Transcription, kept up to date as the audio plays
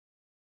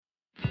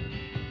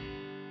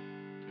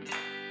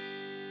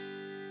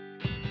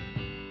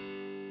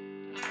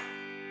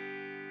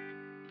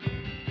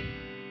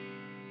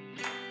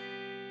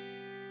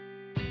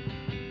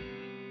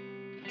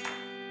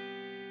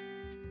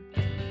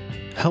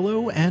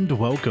Hello and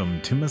welcome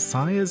to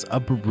Messiah's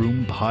Upper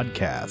Room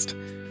podcast.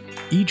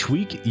 Each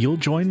week, you'll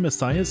join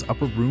Messiah's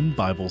Upper Room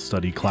Bible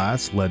study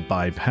class led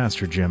by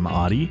Pastor Jim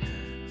Oddie.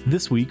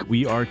 This week,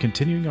 we are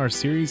continuing our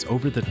series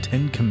over the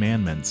Ten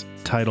Commandments,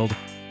 titled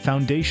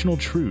Foundational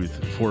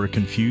Truth for a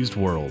Confused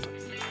World.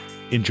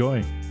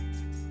 Enjoy.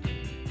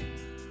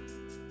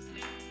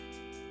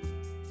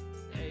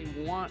 A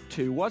want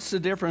to. What's the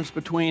difference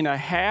between a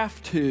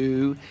have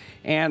to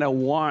and a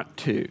want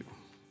to?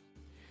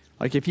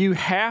 Like if you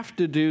have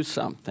to do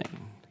something,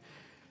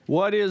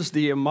 what is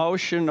the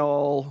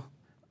emotional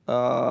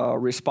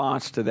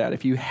response to that?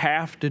 If you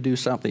have to do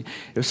something,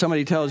 if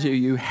somebody tells you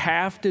you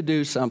have to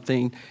do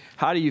something,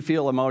 how do you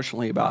feel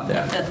emotionally about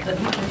that?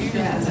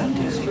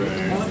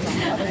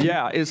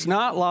 It's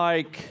not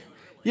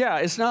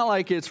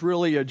like it's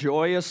really a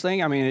joyous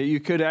thing. I mean, you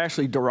could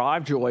actually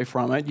derive joy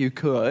from it. You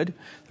could.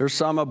 There's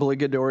some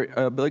obligatory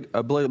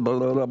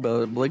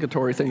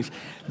things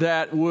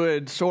that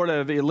would sort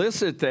of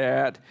elicit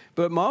that.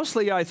 But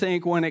mostly, I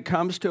think when it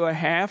comes to a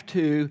have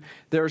to,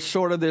 there's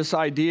sort of this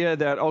idea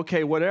that,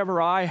 okay,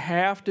 whatever I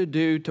have to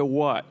do to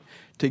what?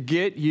 To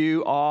get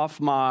you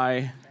off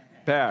my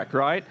back,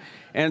 right?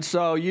 And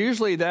so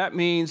usually that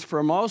means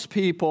for most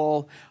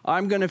people,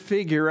 I'm going to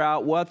figure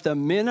out what the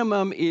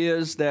minimum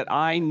is that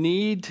I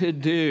need to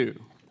do,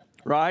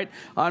 right?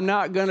 I'm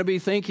not going to be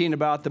thinking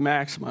about the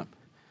maximum.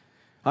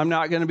 I'm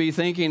not going to be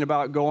thinking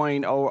about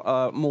going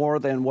more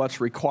than what's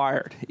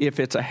required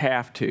if it's a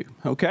have to,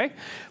 okay?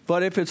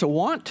 But if it's a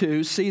want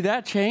to, see,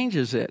 that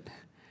changes it.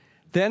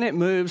 Then it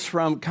moves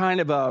from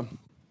kind of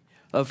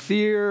a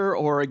fear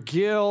or a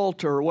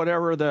guilt or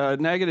whatever the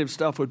negative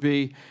stuff would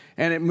be,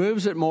 and it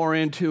moves it more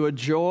into a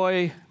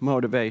joy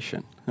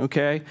motivation,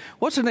 okay?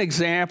 What's an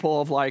example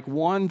of like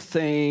one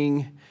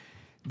thing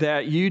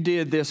that you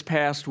did this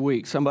past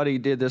week, somebody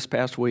did this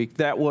past week,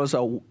 that was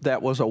a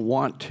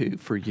want to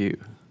for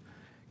you?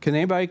 Can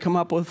anybody come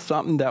up with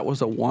something that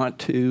was a want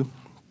to?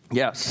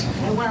 Yes.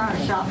 I went on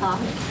a shop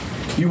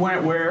hop. You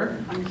went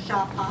where? On a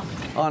shop hop.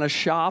 On a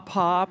shop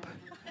hop?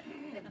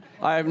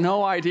 I have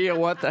no idea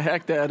what the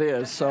heck that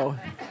is, so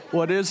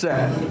what is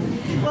that?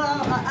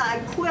 Well,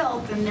 I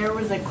quilt, and there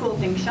was a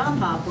quilting shop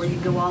hop where you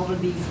go all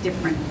of these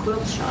different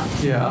quilt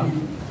shops. Yeah.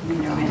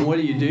 And what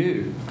do you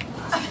do?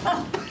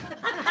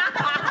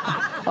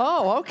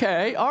 Oh,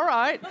 okay. All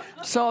right.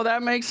 So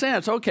that makes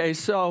sense. Okay,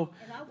 so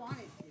And I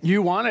wanted to.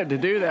 you wanted to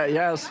do that,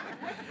 yes.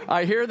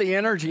 I hear the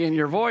energy in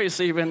your voice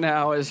even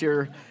now as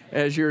you're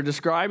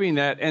describing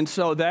that. And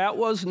so that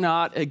was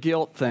not a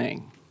guilt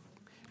thing.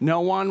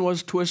 No one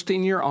was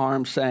twisting your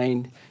arm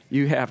saying,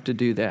 you have to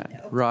do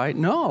that, right?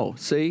 No,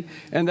 see?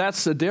 And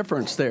that's the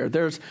difference there.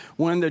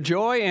 When the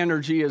joy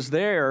energy is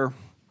there,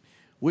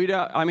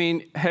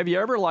 have you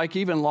ever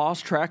even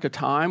lost track of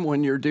time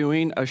when you're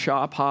doing a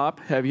shop hop?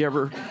 Have you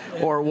ever,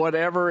 or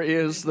whatever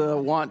is the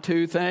want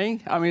to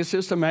thing? I mean, it's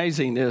just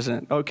amazing,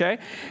 isn't it? Okay?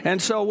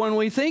 And so when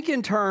we think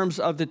in terms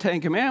of the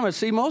Ten Commandments,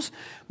 see, most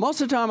of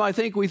the time I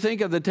think we think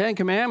of the Ten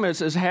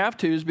Commandments as have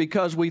tos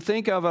because we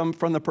think of them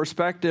from the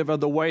perspective of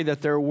the way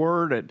that they're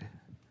worded.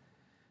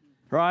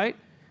 Right?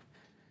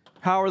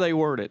 How are they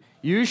worded?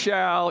 You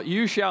shall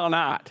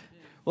not.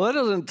 Well, that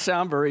doesn't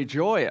sound very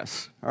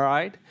joyous, all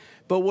right?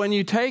 But when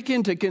you take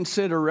into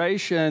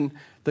consideration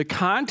the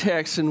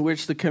context in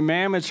which the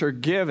commandments are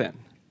given,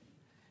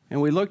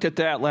 and we looked at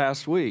that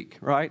last week,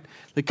 right?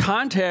 The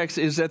context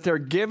is that they're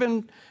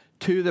given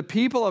to the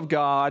people of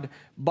God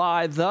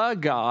by the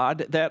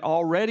God that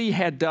already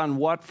had done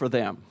what for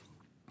them?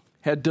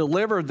 Had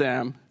delivered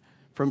them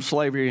from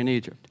slavery in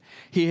Egypt.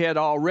 He had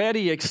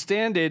already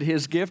extended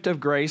his gift of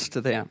grace to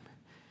them.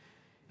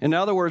 In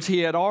other words, he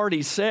had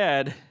already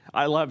said,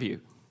 I love you,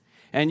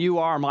 and you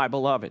are my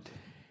beloved.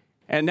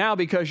 And now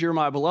because you're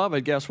my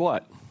beloved, guess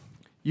what?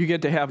 You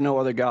get to have no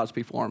other gods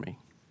before me.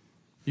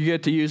 You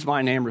get to use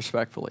my name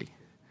respectfully.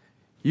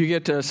 You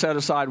get to set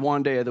aside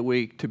one day of the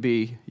week to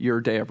be your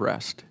day of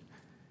rest.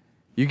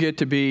 You get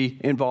to be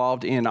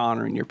involved in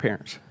honoring your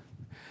parents.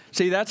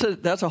 See, that's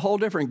a whole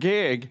different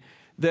gig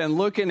than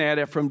looking at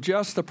it from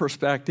just the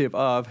perspective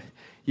of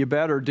you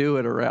better do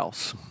it or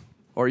else.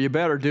 Or you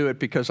better do it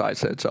because I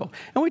said so.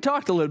 And we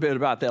talked a little bit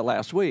about that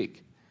last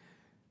week.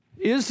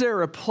 Is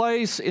there a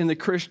place in the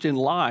Christian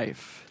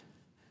life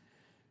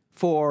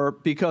for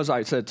because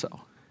I said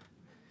so?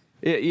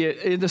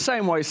 In the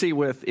same way, see,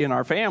 in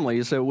our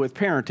families, with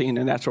parenting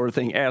and that sort of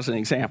thing, as an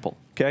example,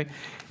 okay?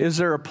 Is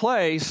there a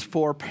place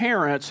for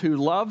parents who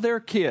love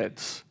their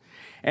kids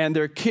and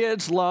their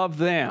kids love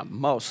them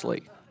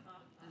mostly?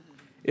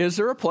 Is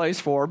there a place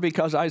for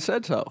because I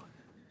said so?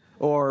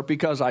 Or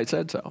because I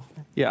said so?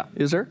 Yeah,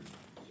 is there?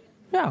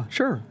 Yeah,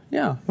 sure.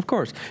 Yeah, of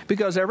course.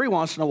 Because every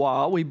once in a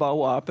while we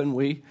bow up and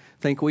we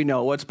think we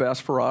know what's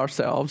best for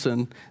ourselves,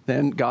 and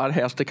then God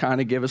has to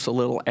kind of give us a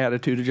little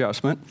attitude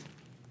adjustment.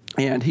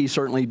 And he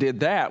certainly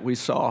did that. We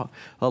saw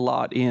a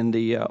lot in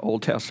the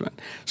Old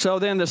Testament. So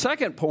then the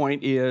second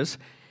point is,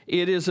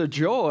 it is a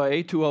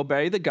joy to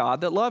obey the God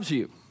that loves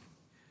you.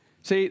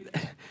 See,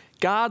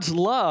 God's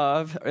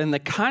love and the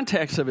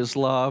context of his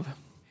love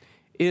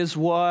is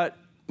what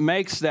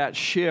makes that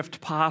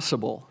shift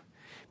possible.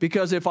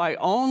 Because if I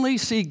only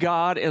see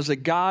God as a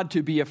God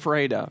to be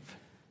afraid of,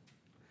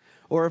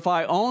 or if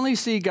I only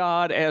see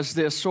God as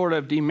this sort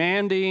of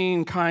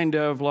demanding kind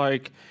of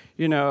like,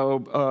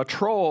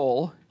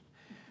 troll,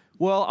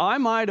 well, I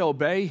might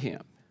obey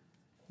him.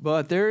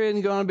 But there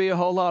isn't going to be a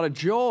whole lot of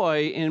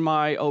joy in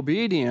my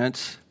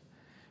obedience,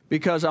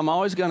 because I'm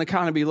always going to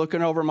kind of be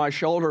looking over my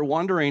shoulder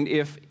wondering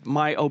if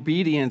my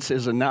obedience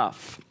is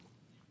enough,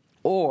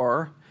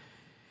 or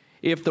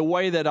if the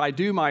way that I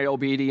do my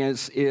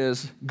obedience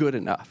is good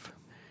enough.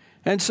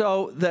 And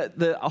so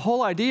the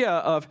whole idea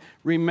of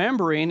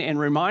remembering and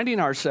reminding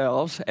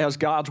ourselves, as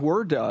God's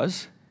Word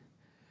does,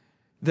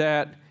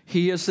 that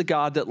He is the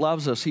God that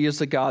loves us. He is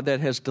the God that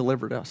has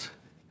delivered us.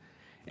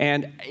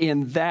 And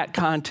in that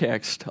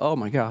context, oh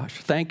my gosh,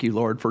 thank you,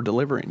 Lord, for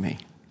delivering me.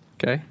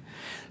 Okay?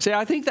 See,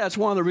 I think that's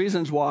one of the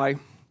reasons why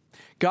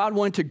God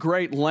went to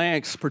great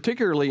lengths,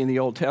 particularly in the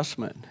Old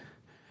Testament,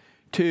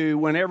 to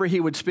whenever he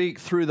would speak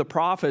through the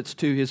prophets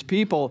to his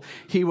people,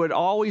 he would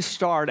always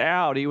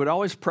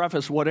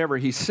preface whatever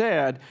he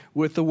said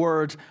with the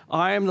words,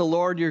 I am the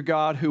Lord your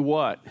God who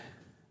what?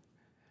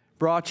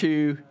 Brought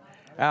you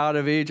out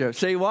of Egypt.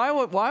 See,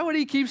 why would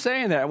he keep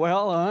saying that?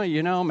 Well,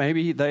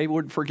 maybe they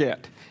would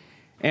forget.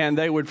 And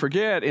they would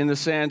forget in the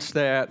sense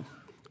that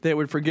they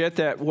would forget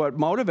that what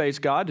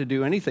motivates God to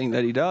do anything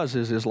that he does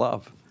is his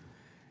love.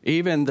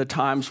 Even the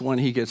times when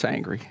he gets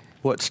angry,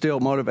 what still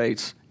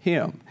motivates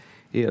him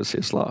is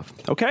his love.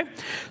 Okay?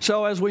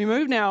 So as we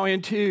move now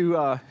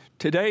into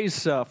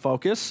today's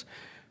focus,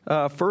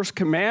 first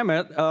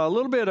commandment, a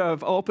little bit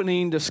of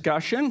opening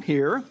discussion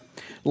here.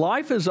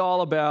 Life is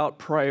all about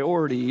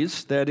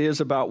priorities, that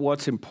is, about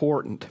what's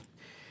important.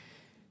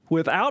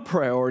 Without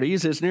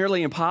priorities, it's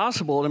nearly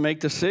impossible to make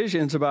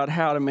decisions about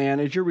how to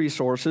manage your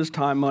resources,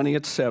 time, money,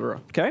 etc.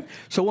 Okay?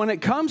 So when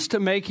it comes to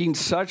making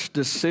such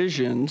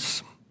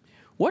decisions,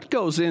 what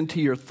goes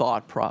into your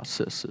thought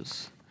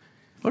processes?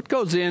 What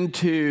goes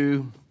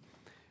into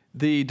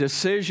the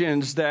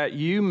decisions that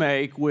you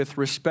make with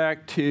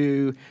respect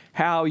to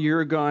how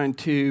you're going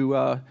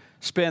to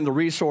spend the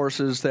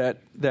resources that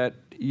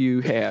you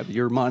have,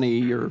 your money,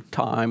 your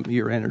time,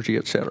 your energy,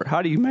 etc.?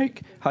 How do you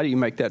make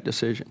that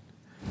decision?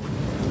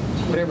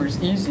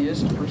 Whatever's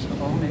easiest, first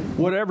of all, maybe.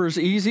 Whatever's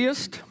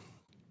easiest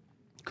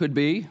could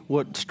be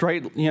what is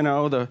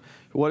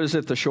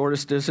it? The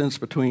shortest distance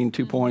between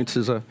 2 points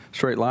is a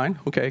straight line.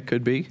 Okay,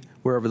 could be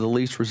wherever the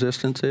least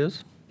resistance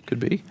is. Could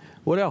be.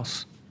 What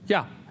else?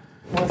 Yeah.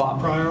 What's the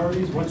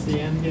priorities? What's the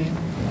end game?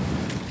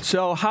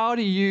 So how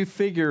do you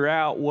figure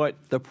out what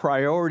the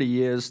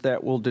priority is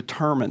that will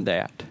determine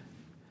that?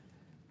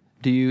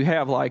 Do you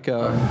have like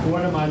a...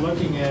 What am I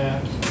looking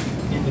at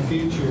in the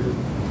future?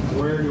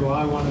 Where do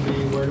I want to be?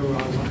 Where do I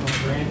want my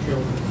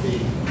grandchildren to be?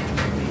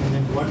 And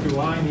then what do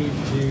I need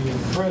to do in the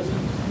present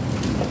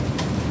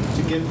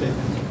to get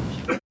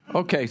there?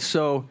 Okay,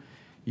 so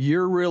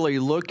you're really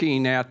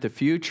looking at the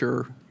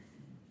future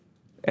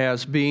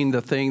as being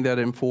the thing that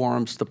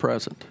informs the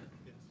present.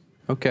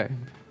 Okay,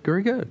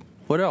 very good.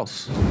 What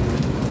else?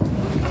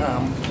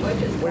 What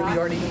is God's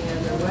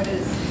plan, or what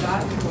is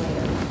God's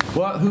plan?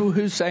 Well,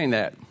 who's saying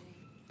that?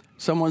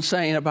 Someone's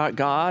saying about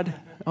God?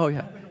 Oh,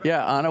 yeah.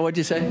 Yeah, Anna, what'd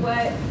you say?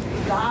 What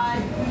God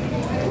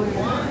would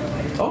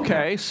want.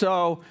 Okay,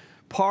 so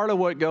part of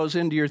what goes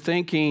into your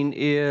thinking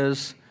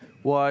is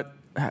what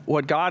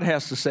God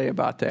has to say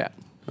about that.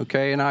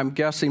 Okay, and I'm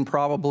guessing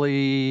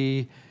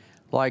probably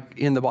like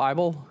in the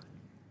Bible?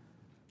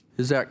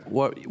 Is that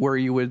where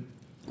you would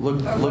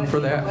look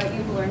for that? What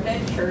you've learned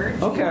at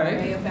church. Okay.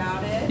 Pray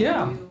about it.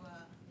 Yeah.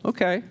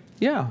 Okay.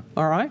 Yeah.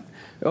 All right.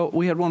 Oh,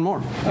 we had one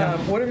more. Yeah.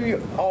 What have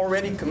you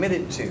already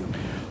committed to?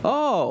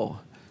 Oh,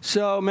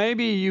 so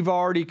maybe you've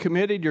already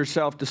committed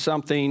yourself to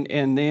something,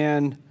 and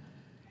then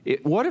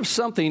what if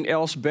something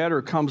else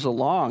better comes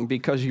along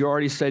because you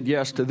already said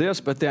yes to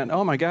this, but then,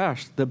 oh my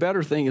gosh, the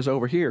better thing is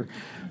over here.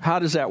 How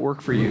does that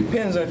work for you?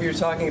 Depends on if you're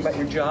talking about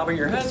your job or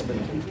your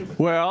husband.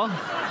 Well...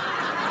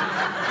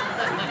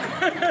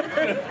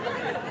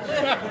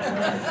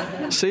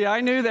 See,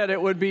 I knew that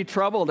it would be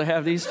trouble to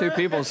have these two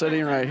people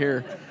sitting right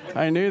here.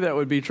 I knew that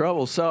would be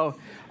trouble. So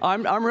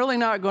I'm really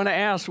not going to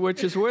ask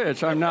which is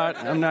which. I'm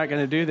not going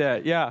to do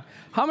that. Yeah.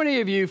 How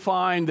many of you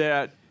find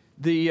that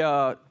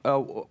the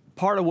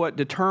part of what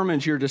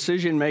determines your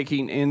decision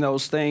making in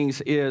those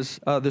things is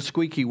the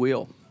squeaky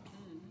wheel,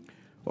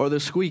 or the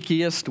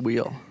squeakiest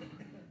wheel?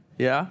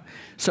 Yeah.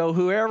 So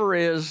whoever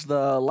is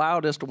the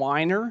loudest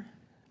whiner,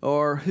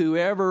 or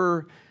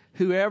whoever's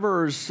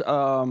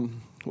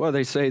well,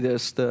 they say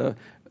this, the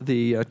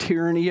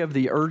tyranny of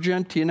the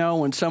urgent,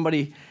 when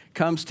somebody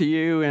comes to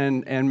you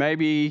and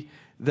maybe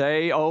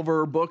they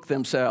overbook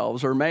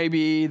themselves, or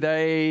maybe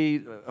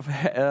they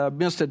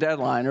missed a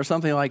deadline or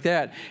something like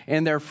that,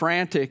 and they're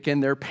frantic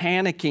and they're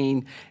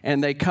panicking,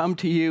 and they come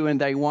to you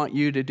and they want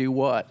you to do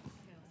what?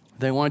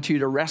 They want you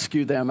to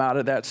rescue them out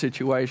of that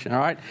situation, all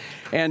right?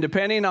 And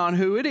depending on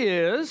who it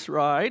is,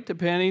 right,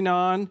 depending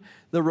on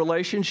the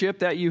relationship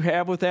that you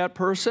have with that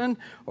person,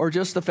 or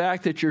just the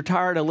fact that you're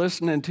tired of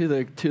listening to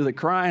the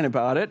crying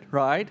about it,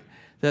 right,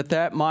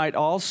 that might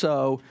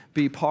also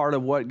be part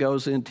of what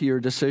goes into your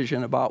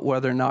decision about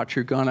whether or not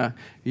you're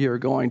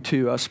going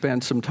to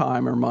spend some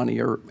time or money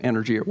or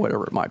energy or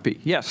whatever it might be.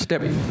 Yes,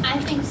 Debbie. I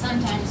think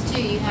sometimes,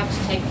 too, you have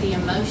to take the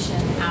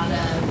emotion out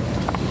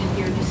of, if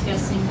you're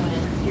discussing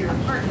with your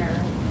partner,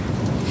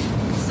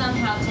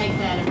 somehow take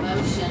that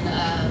emotion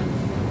of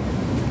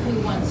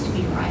who wants to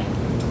be right.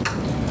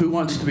 Who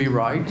wants to be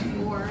right?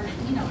 Or,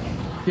 you know.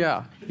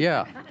 Yeah.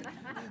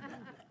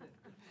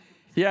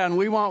 Yeah, and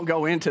we won't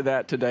go into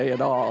that today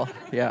at all.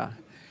 Yeah,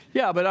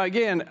 but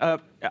again,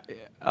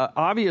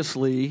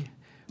 obviously,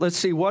 let's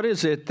see, what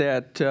is it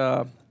that,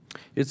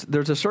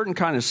 there's a certain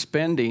kind of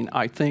spending,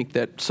 I think,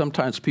 that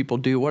sometimes people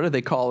do. What do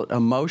they call it?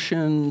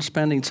 Emotion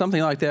spending,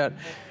 something like that.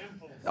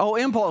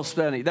 Impulse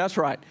spending, that's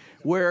right.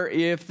 Where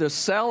if the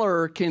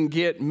seller can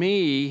get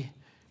me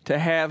to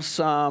have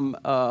some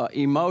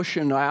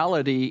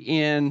emotionality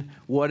in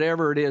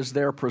whatever it is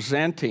they're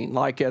presenting,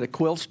 like at a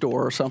quilt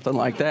store or something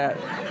like that,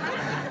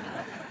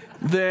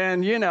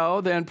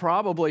 then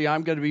probably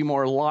I'm going to be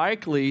more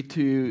likely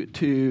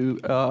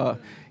to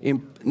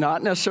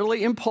not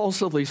necessarily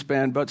impulsively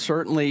spend, but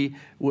certainly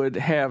would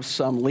have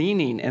some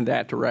leaning in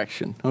that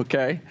direction.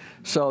 Okay,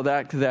 so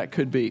that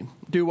could be.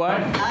 Do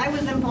what? I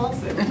was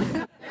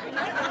impulsive.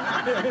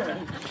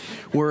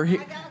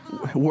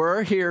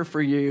 We're here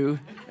for you,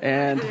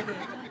 and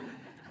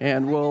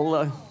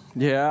we'll.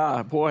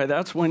 Boy,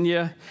 that's when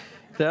you.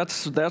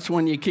 That's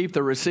when you keep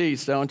the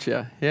receipts, don't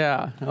you?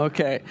 Yeah,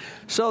 okay.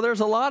 So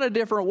there's a lot of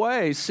different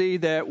ways, see,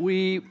 that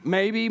we,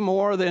 maybe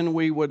more than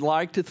we would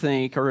like to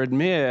think or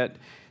admit,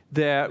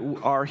 that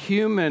our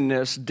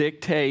humanness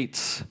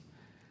dictates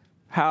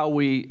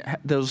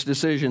those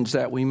decisions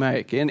that we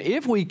make. And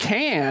if we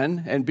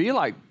can, and be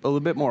like a little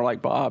bit more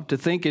like Bob, to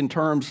think in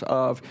terms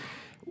of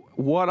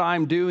what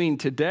I'm doing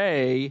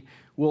today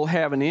will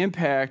have an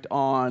impact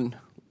on,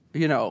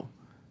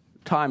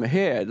 time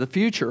ahead, the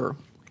future.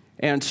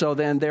 And so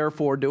then,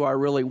 therefore, do I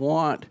really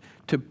want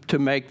to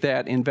make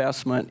that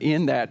investment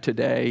in that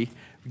today,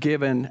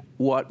 given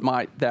what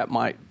that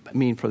might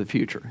mean for the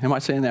future? Am I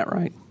saying that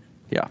right?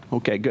 Yeah.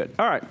 Okay. Good.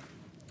 All right.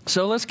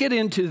 So let's get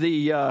into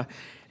the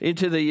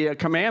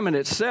commandment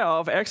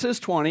itself. Exodus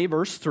 20,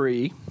 verse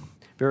 3.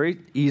 Very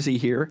easy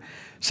here.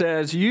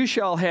 Says, "You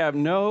shall have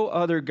no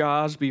other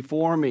gods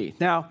before me."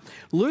 Now,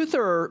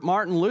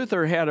 Martin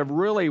Luther had a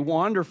really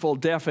wonderful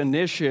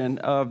definition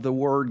of the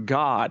word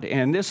God,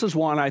 and this is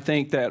one I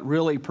think that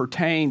really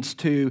pertains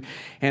to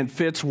and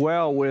fits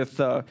well with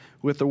the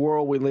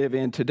world we live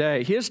in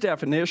today. His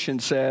definition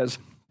says,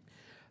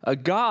 "A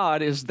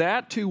God is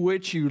that to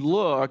which you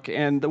look,"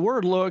 and the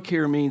word look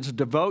here means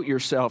devote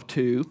yourself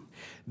to,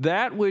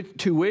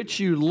 to which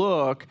you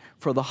look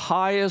for the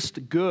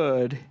highest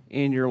good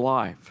in your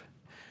life.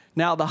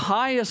 Now, the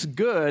highest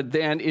good,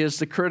 then, is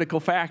the critical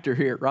factor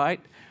here,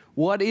 right?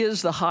 What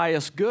is the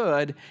highest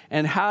good,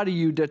 and how do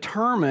you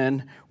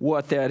determine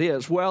what that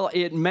is? Well,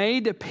 it may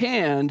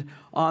depend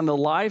on the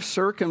life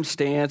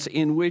circumstance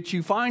in which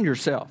you find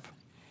yourself.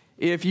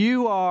 If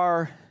you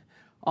are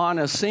on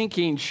a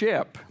sinking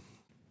ship,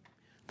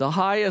 the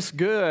highest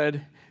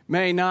good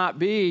may not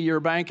be your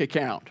bank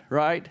account,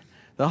 right?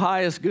 The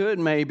highest good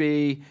may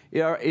be,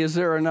 is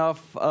there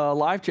enough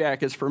life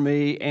jackets for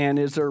me, and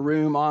is there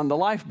room on the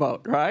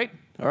lifeboat, right?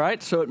 All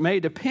right, so it may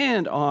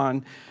depend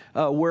on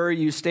where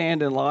you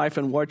stand in life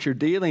and what you're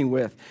dealing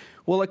with.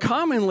 Well, a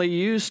commonly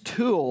used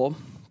tool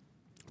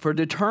for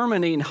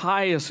determining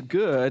highest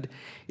good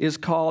is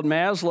called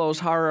Maslow's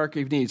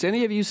hierarchy of needs.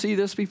 Any of you see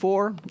this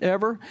before,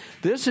 ever?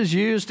 This is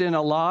used in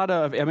a lot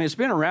of, it's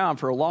been around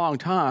for a long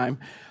time,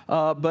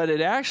 but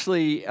it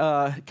actually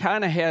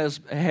kind of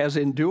has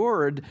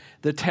endured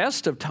the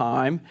test of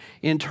time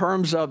in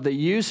terms of the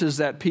uses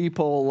that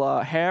people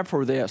have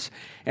for this.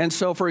 And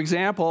so, for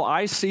example,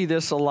 I see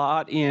this a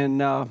lot in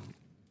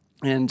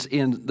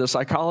the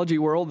psychology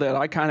world that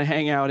I kind of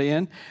hang out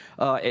in.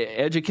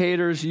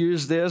 Educators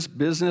use this.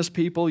 Business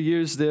people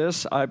use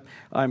this.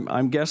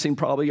 I'm guessing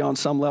probably on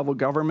some level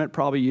government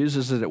probably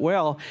uses it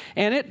well.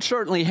 And it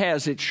certainly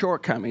has its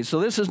shortcomings. So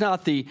this is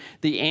not the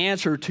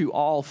answer to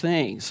all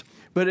things.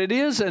 But it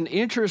is an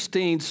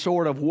interesting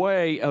sort of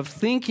way of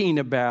thinking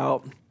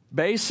about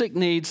basic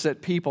needs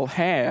that people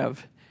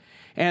have,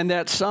 and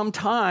that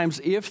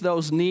sometimes if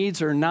those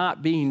needs are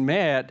not being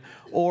met,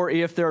 or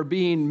if they're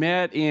being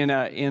met in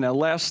a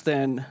less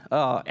than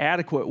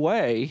adequate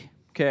way,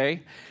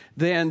 okay,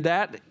 then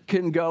that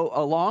can go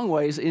a long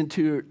ways in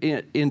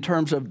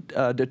terms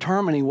of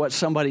determining what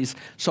somebody's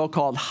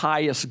so-called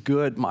highest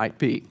good might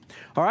be.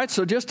 All right,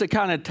 so just to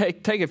kind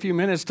of take a few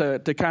minutes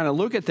to kind of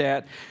look at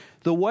that,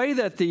 the way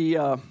that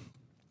the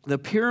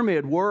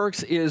pyramid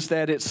works is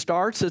that it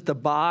starts at the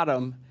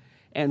bottom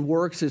and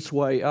works its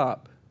way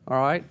up. All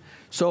right?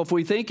 So if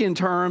we think in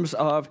terms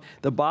of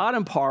the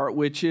bottom part,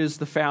 which is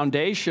the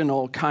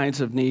foundational kinds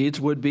of needs,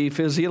 would be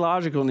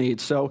physiological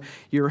needs. So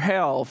your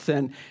health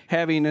and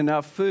having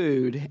enough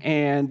food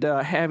and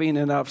having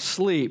enough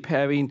sleep,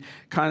 having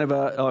kind of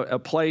a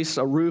place,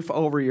 a roof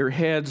over your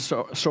head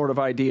sort of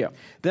idea.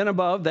 Then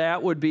above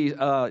that would be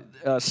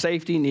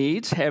safety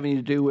needs, having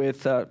to do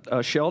with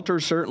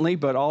shelter certainly,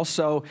 but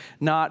also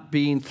not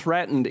being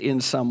threatened in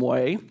some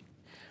way.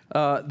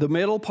 The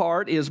middle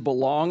part is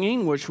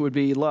belonging, which would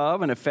be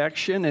love and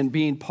affection and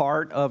being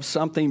part of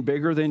something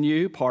bigger than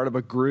you, part of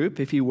a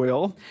group, if you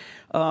will.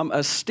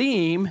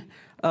 Esteem,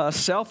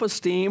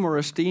 self-esteem or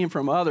esteem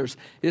from others.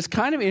 It's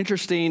kind of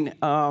interesting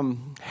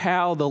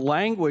how the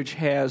language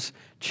has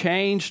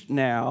changed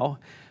now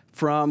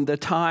from the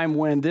time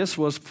when this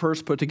was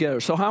first put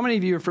together. So how many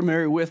of you are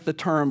familiar with the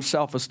term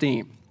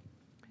self-esteem?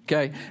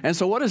 Okay, and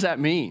so what does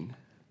that mean?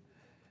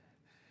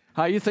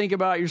 How you think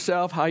about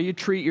yourself, how you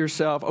treat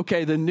yourself.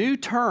 Okay, the new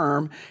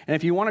term, and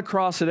if you want to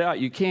cross it out,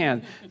 you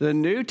can. The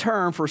new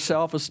term for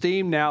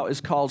self-esteem now is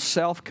called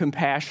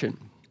self-compassion.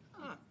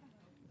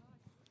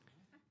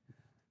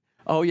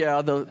 Oh,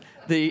 yeah,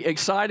 the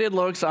excited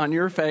looks on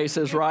your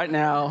faces right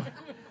now,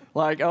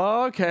 like,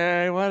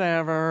 okay,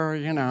 whatever,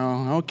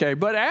 okay.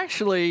 But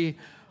actually,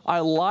 I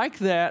like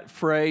that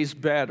phrase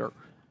better.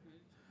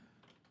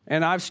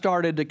 And I've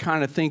started to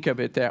kind of think of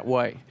it that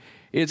way.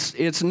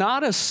 It's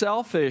not a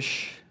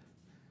selfish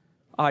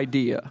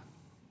idea.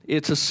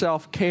 It's a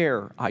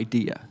self-care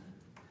idea.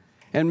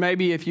 And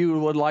maybe if you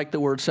would like the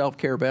word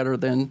self-care better,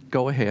 then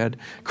go ahead.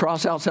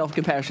 Cross out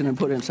self-compassion and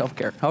put in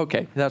self-care.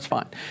 Okay, that's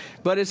fine.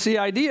 But it's the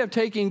idea of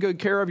taking good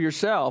care of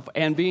yourself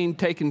and being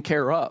taken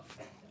care of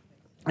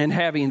and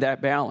having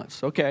that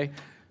balance. Okay,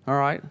 all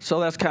right.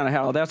 So that's kind of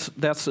how,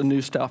 that's the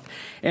new stuff.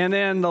 And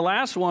then the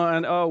last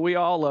one, we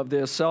all love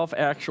this,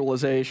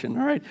 self-actualization.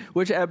 All right,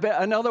 which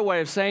another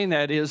way of saying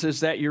that is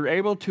that you're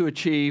able to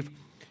achieve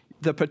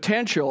the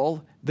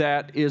potential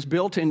that is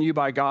built in you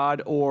by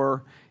God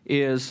or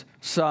is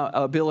some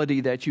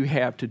ability that you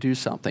have to do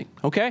something,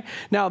 okay?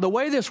 Now, the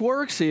way this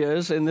works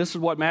is, and this is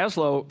what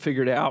Maslow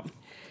figured out,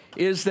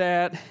 is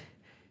that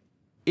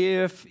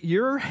if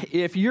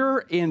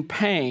you're in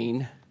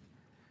pain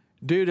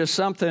due to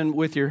something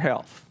with your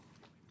health,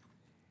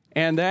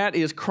 and that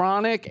is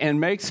chronic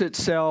and makes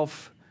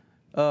itself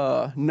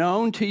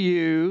known to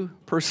you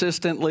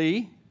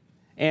persistently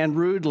and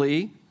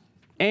rudely,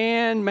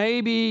 and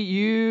maybe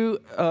you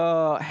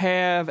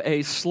have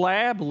a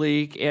slab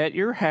leak at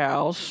your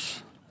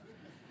house,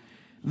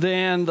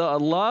 then the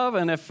love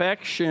and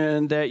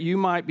affection that you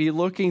might be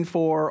looking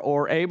for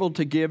or able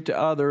to give to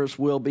others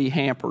will be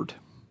hampered.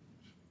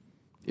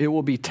 It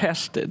will be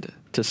tested,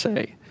 to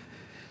say.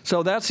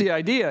 So that's the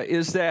idea,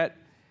 is that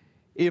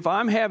if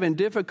I'm having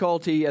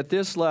difficulty at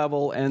this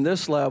level and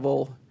this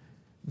level,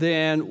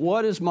 then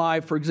what is my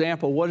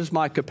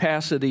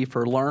capacity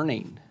for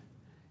learning?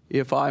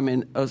 If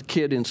I'm a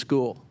kid in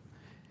school,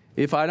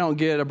 if I don't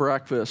get a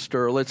breakfast,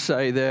 or let's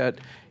say that,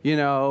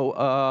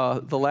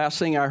 the last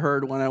thing I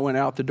heard when I went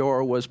out the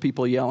door was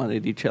people yelling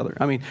at each other.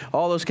 I mean,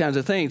 all those kinds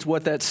of things.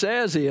 What that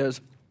says is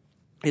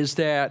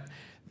that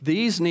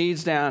these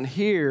needs down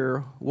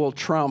here will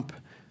trump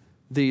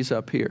these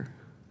up here.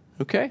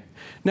 Okay?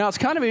 Now, it's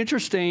kind of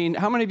interesting.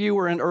 How many of you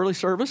were in early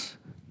service?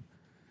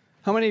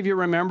 How many of you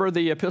remember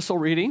the epistle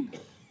reading?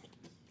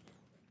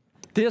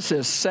 This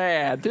is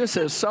sad. This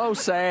is so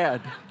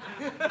sad.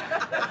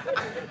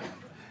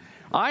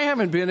 I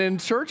haven't been in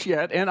church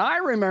yet, and I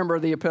remember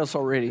the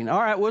epistle reading.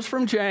 All right, it was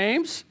from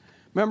James.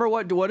 Remember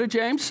what did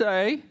James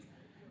say?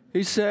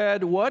 He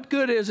said, what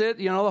good is it,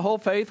 the whole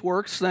faith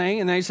works thing,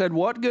 and they said,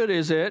 what good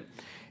is it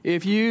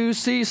if you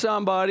see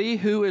somebody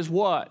who is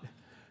what?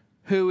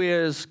 Who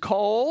is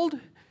cold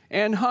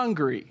and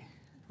hungry,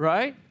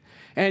 right?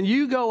 And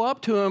you go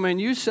up to him and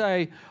you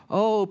say,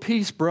 oh,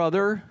 peace,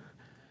 brother.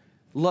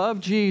 Love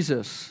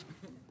Jesus.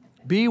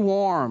 Be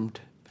warmed.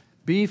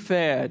 Be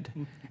fed.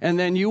 And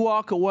then you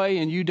walk away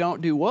and you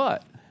don't do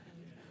what?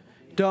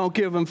 Don't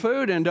give them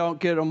food and don't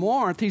get them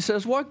warmth. He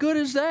says, what good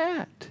is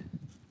that?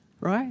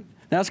 Right?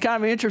 Now, it's kind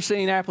of an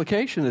interesting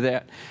application of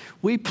that.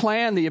 We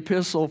planned the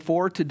epistle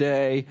for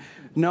today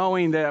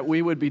knowing that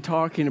we would be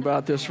talking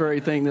about this very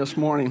thing this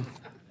morning.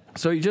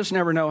 So you just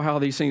never know how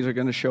these things are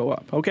going to show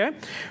up, okay?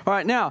 All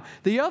right, now,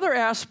 the other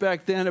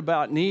aspect then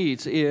about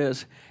needs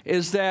is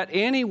that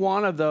any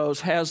one of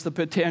those has the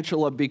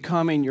potential of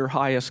becoming your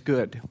highest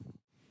good.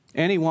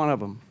 Any one of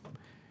them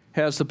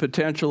has the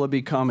potential of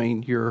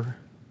becoming your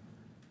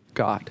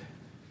God.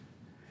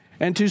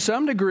 And to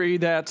some degree,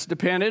 that's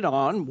dependent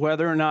on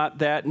whether or not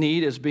that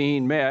need is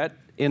being met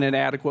in an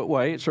adequate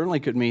way. It certainly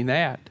could mean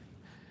that.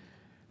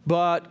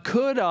 But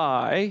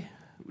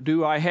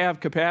do I have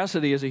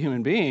capacity as a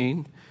human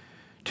being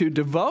to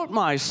devote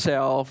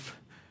myself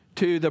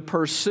to the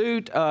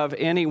pursuit of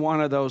any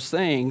one of those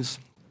things,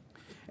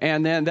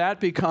 and then that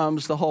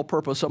becomes the whole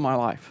purpose of my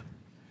life?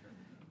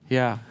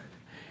 Yeah.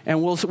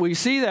 And we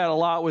see that a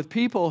lot with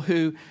people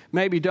who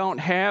maybe don't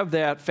have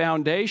that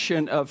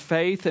foundation of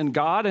faith and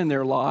God in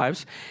their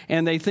lives,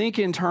 and they think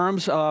in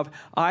terms of,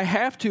 I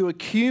have to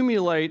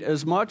accumulate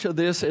as much of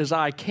this as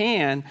I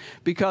can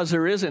because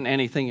there isn't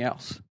anything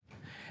else.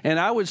 And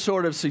I would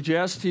sort of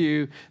suggest to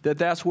you that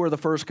that's where the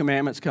first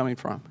commandment's coming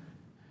from.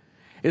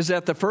 Is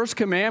that the first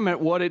commandment,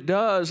 what it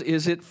does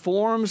is it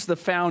forms the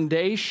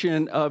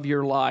foundation of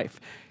your life.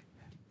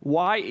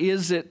 Why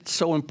is it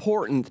so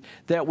important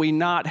that we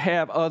not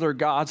have other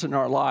gods in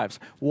our lives?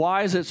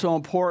 Why is it so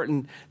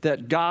important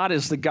that God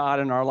is the God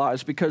in our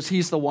lives? Because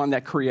He's the one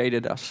that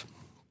created us.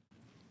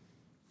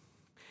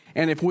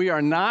 And if we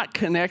are not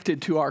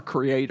connected to our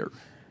Creator,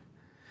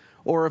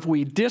 or if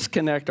we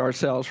disconnect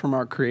ourselves from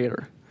our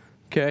Creator,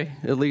 okay,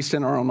 at least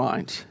in our own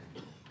minds,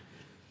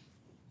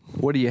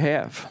 what do you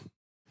have?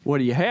 What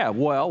do you have?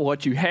 Well,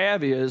 what you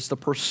have is the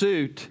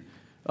pursuit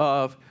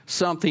of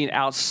something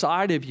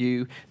outside of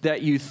you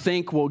that you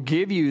think will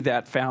give you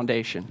that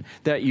foundation,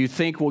 that you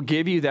think will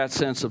give you that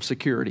sense of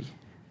security,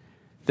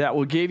 that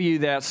will give you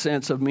that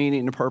sense of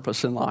meaning and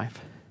purpose in life.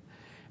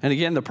 And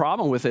again, the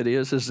problem with it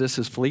is this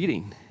is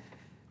fleeting,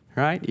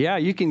 right? Yeah,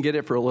 you can get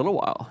it for a little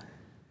while.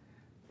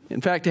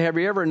 In fact, have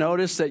you ever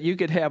noticed that you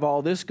could have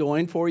all this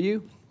going for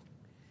you,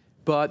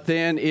 but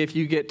then if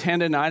you get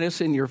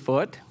tendonitis in your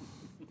foot,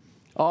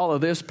 all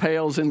of this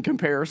pales in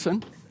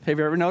comparison? Have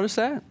you ever noticed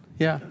that?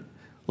 Yeah.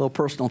 A little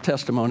personal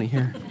testimony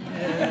here.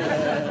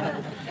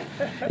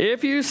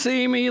 If you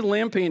see me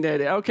limping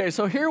today. Okay,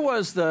 so here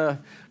was the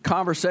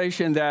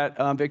conversation that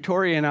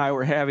Victoria and I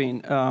were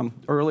having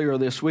earlier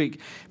this week,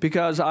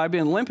 because I've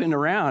been limping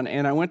around,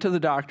 and I went to the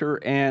doctor,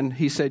 and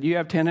he said, you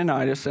have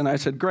tendonitis. And I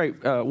said,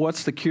 great,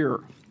 what's the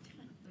cure?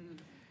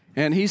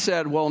 And he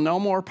said, well, no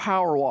more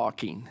power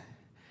walking.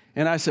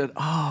 And I said,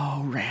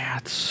 oh,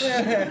 rats.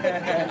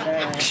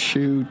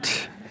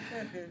 Shoot.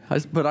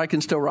 But I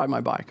can still ride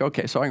my bike.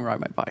 Okay, so I can ride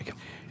my bike.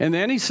 And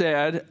then he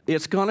said,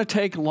 it's going to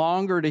take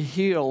longer to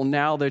heal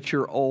now that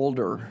you're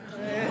older.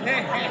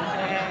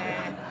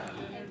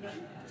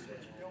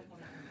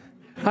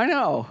 I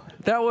know.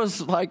 That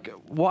was like,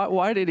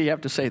 why did he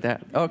have to say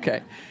that?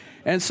 Okay.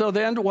 And so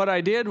then what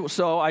I did,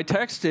 so I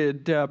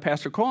texted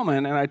Pastor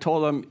Coleman, and I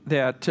told him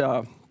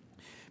that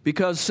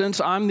because since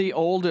I'm the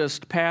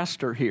oldest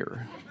pastor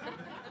here,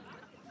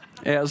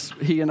 as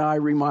he and I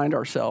remind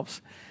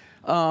ourselves,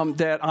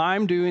 that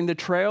I'm doing the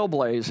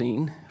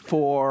trailblazing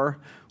for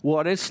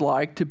what it's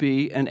like to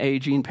be an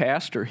aging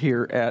pastor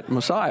here at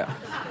Messiah.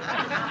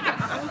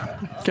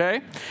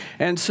 Okay?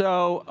 And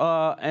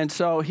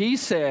so he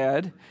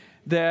said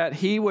that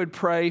he would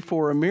pray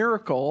for a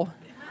miracle.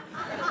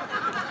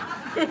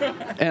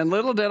 And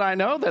little did I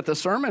know that the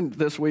sermon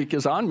this week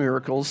is on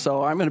miracles,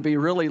 so I'm going to be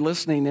really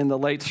listening in the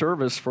late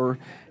service for,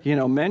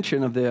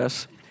 mention of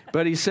this.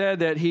 But he said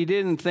that he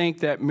didn't think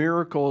that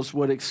miracles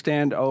would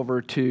extend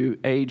over to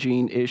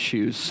aging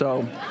issues.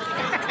 So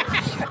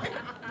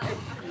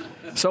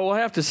we'll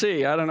have to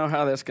see. I don't know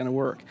how that's going to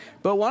work.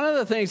 But one of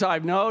the things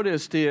I've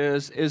noticed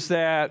is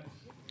that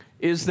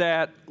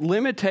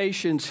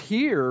limitations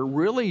here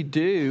really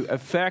do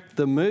affect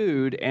the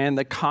mood and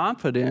the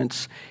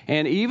confidence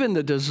and even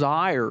the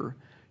desire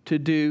to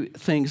do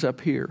things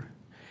up here.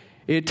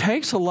 It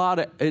takes a lot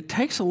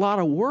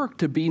of work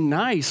to be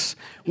nice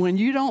when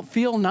you don't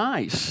feel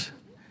nice.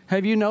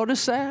 Have you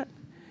noticed that?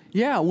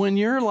 Yeah, when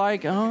you're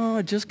like, oh,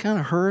 it just kind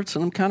of hurts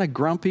and I'm kind of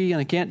grumpy and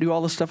I can't do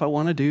all the stuff I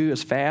want to do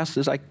as fast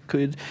as I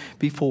could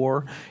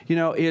before.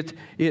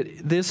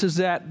 This is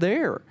that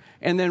there.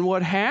 And then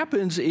what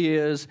happens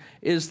is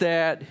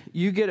that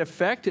you get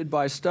affected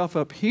by stuff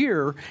up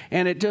here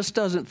and it just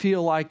doesn't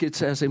feel like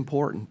it's as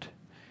important.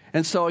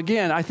 And so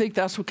again, I think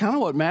that's what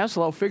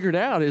Maslow figured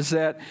out, is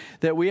that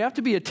we have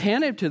to be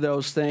attentive to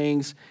those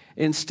things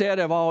instead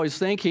of always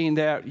thinking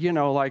that,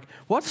 like,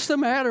 what's the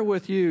matter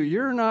with you?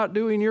 You're not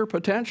doing your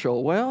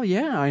potential. Well,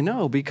 yeah, I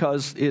know,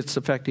 because it's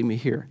affecting me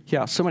here.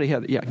 Yeah, somebody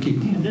had,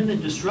 Keith. And then the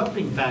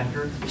disrupting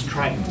factor is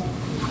Triton.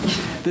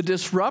 The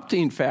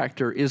disrupting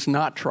factor is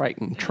not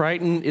Triton.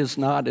 Triton is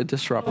not a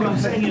disruptor. What I'm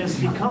saying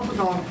is the Comfort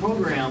Dog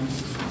program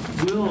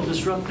will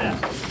disrupt that.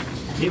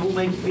 It will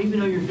make, even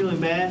though you're feeling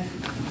bad,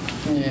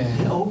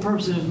 the whole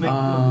purpose is make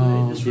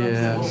it disrupts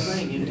the whole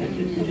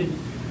thing.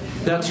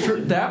 That's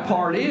true. That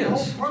part is.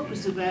 The whole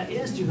purpose of that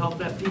is to help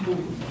that people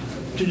to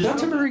disrupt.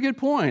 That's a very good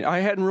point. I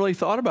hadn't really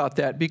thought about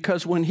that,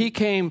 because when he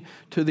came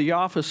to the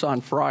office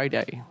on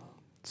Friday,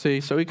 so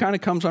he kind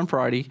of comes on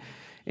Friday,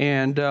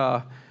 and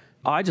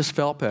I just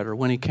felt better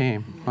when he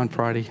came on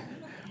Friday.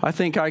 I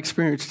think I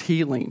experienced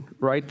healing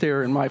right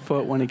there in my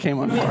foot when he came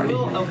on Friday.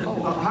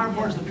 Higher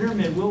parts of the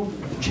pyramid will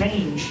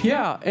change.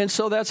 Yeah, and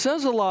so that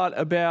says a lot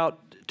about,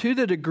 to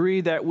the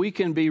degree that we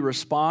can be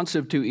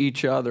responsive to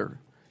each other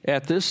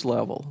at this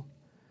level.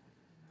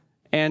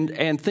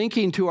 And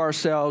thinking to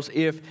ourselves,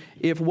 if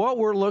what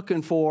we're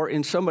looking for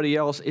in somebody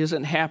else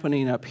isn't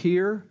happening up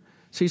here.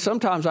 See,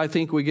 sometimes I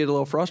think we get a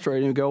little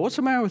frustrated and go, what's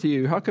the matter with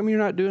you? How come you're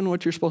not doing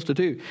what you're supposed to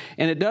do?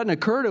 And it doesn't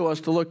occur to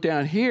us to look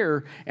down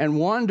here and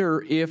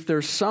wonder if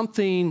there's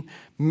something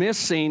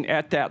missing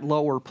at that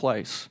lower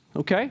place.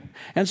 Okay?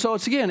 And so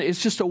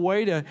it's just a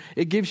way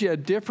it gives you a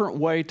different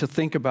way to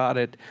think about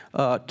it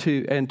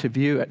to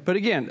view it. But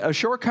again, a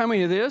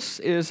shortcoming of this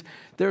is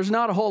there's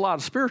not a whole lot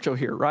of spiritual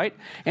here, right?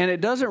 And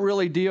it doesn't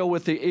really deal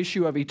with the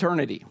issue of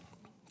eternity.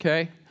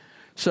 Okay?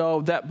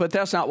 But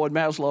that's not what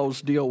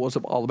Maslow's deal was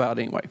all about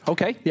anyway.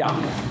 Okay? Yeah.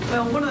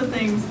 Well, one of the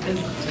things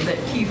that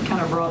Keith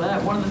kind of brought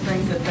up, one of the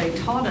things that they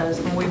taught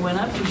us when we went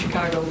up to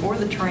Chicago for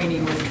the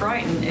training with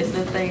Triton is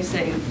that they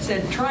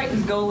said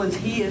Triton's goal is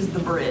he is the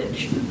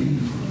bridge.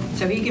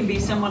 So he can be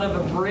somewhat of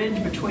a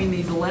bridge between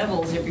these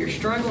levels. If you're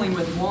struggling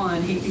with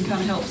one, he can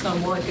kind of help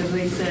somewhat, because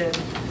they said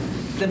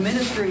the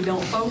ministry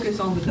don't focus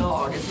on the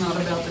dog. It's not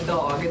about the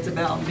dog. It's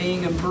about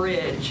being a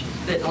bridge,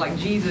 that like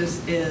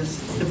Jesus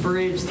is the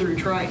bridge through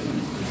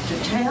Triton to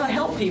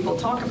help people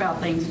talk about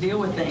things, deal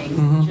with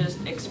things,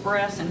 just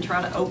express and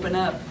try to open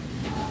up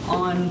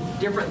on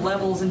different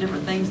levels and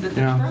different things that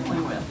they're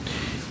struggling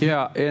with.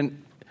 Yeah,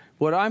 and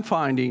what I'm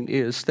finding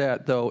is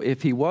that, though,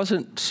 if he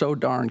wasn't so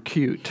darn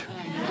cute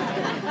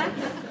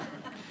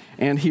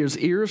and his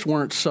ears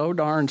weren't so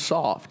darn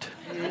soft,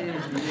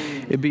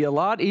 it'd be a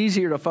lot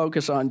easier to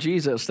focus on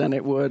Jesus than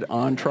it would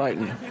on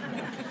Triton.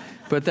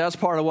 But that's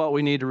part of what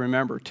we need to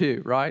remember,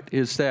 too, right?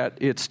 Is that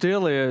it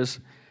still is,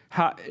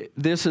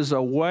 this is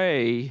a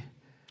way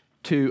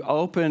to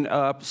open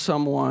up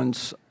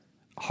someone's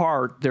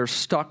heart, their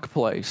stuck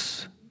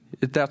place.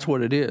 That's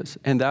what it is.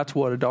 And that's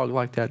what a dog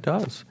like that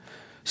does.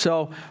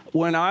 So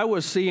when I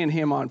was seeing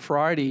him on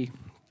Friday,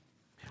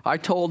 I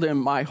told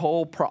him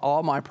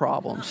all my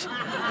problems.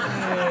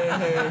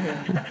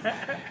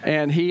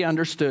 And he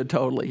understood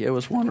totally. It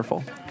was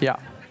wonderful. Yeah.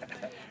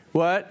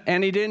 What?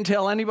 And he didn't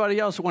tell anybody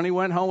else when he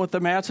went home with the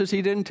Matzes?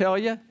 He didn't tell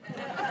you?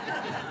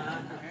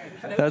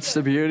 That's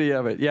the beauty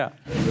of it. Yeah.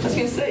 I was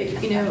going to say,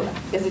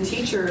 as a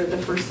teacher, the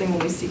first thing when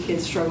we see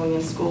kids struggling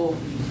in school,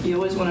 you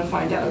always want to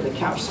find out about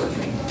couch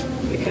surfing.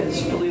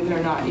 Because believe it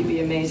or not, you'd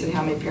be amazed at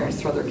how many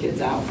parents throw their kids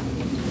out.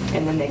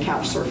 And then they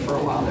couch surf for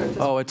a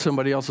while. At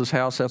somebody else's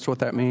house, that's what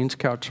that means,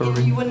 couch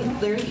surfing?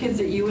 There's kids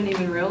that you wouldn't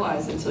even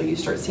realize until you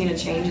start seeing a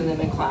change in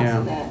them in class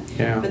and that.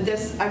 Yeah. But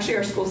actually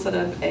our school set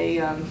up a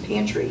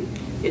pantry.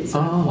 It's a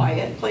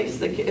quiet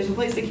place. It's a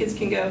place the kids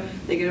can go.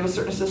 They go to a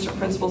certain assistant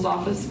principal's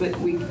office, but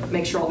we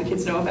make sure all the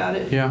kids know about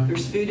it. Yeah.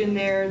 There's food in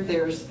there.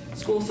 There's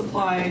school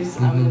supplies.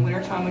 In the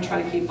wintertime, we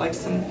try to keep like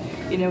some,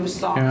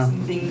 socks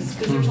and things,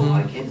 because there's a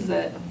lot of kids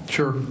that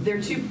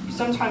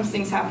sometimes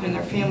things happen in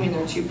their family and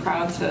they're too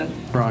proud to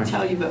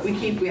tell you, but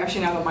we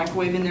actually have a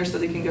microwave in there so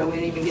they can go in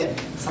and even get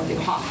something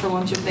hot for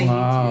lunch if they need to.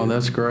 Wow,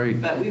 that's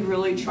great. But we've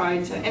really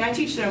tried to, and I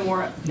teach them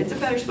more,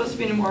 they're supposed to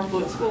be in a more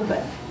affluent school,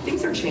 but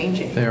things are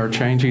changing. They are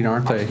changing,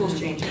 aren't they? Our school's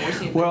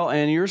changing. Well,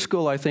 and your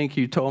school, I think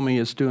you told me,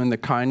 is doing the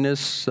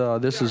kindness.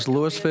 This is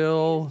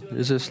Louisville.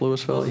 Is this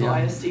Louisville? Louisville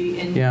ISD.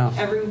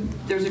 And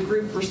there's a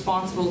group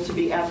responsible to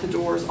be at the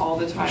doors all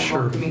the time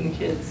welcoming the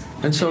kids.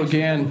 And so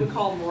again, we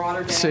call them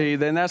Rotterdam. See,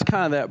 then that's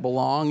kind of that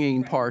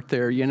belonging part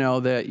there,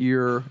 that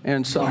you're,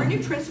 and so. Our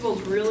new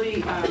principals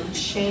really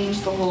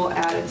changed the whole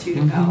attitude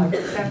about like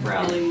the pep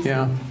rallies.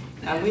 Yeah.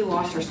 We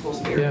lost our school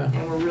spirit,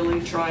 and we're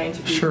really trying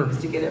to do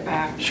things to get it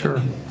back.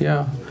 Sure,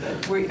 yeah.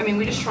 We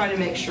just try to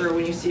make sure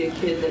when you see a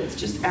kid that's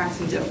just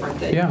acting different,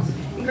 that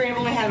and granted, I've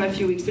only had him a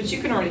few weeks, but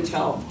you can already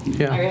tell.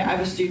 Yeah. I have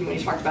a student, when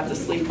he talked about the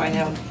sleep, I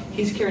know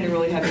he's carrying a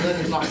really heavy load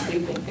and he's not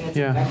sleeping, and it's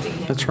affecting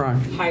him. That's right.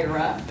 Higher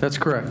up. That's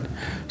correct.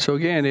 So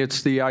again,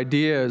 it's the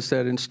idea is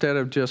that instead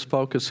of just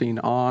focusing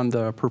on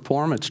the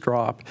performance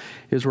drop,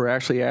 is we're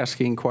actually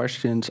asking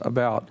questions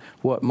about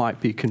what might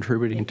be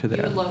contributing to that.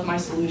 You would love my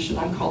solution.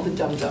 I'm called the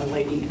dum-dum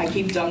lady. I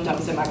keep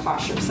dum-dums in my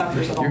classroom,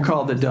 suckers of all. You're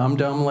called the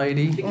dum-dum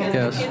lady?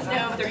 Because the kids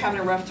know if they're having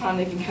a rough time,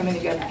 they can come in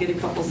and get a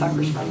couple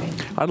suckers from me.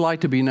 I'd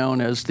like to be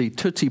known as the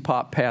Tootsie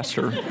Pop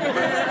pastor.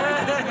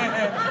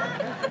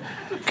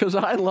 Because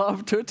I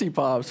love Tootsie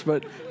Pops,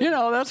 but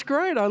that's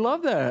great. I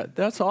love that.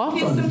 That's awesome.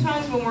 Kids,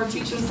 sometimes when we're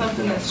teaching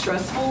something that's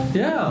stressful,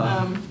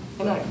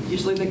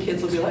 usually the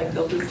kids will be like,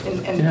 they'll just,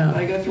 and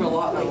I go through a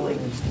lot lately.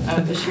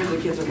 This year the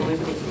kids are really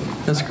taking.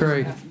 That's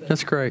great.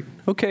 That's great.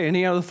 Okay,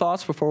 any other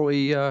thoughts before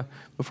we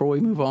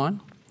move on?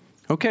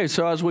 Okay,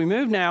 so as we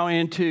move now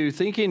into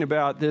thinking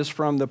about this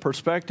from the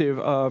perspective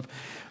of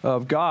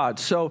God.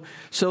 So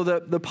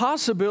the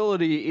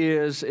possibility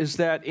is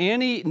that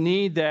any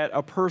need that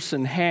a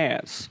person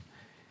has,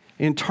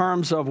 in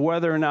terms of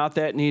whether or not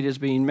that need is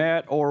being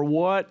met or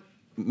what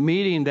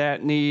meeting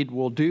that need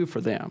will do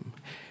for them,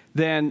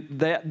 then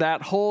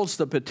that holds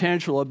the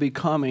potential of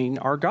becoming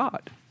our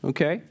God,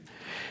 okay?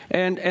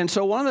 And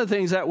so one of the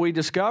things that we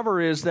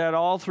discover is that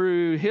all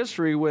through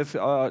history with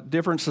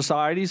different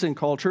societies and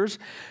cultures,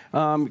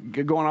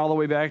 going all the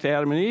way back to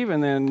Adam and Eve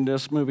and then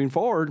just moving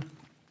forward,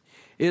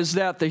 is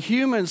that the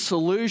human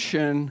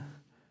solution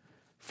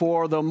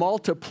for the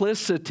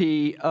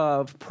multiplicity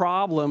of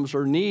problems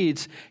or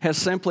needs has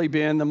simply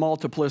been the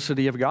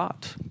multiplicity of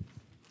gods.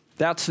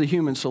 That's the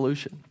human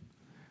solution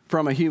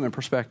from a human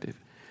perspective.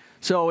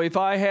 So if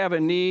I have a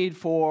need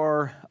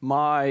for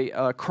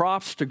my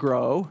crops to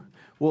grow,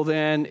 well,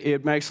 then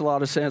it makes a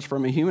lot of sense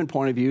from a human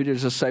point of view to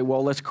just say,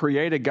 well, let's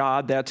create a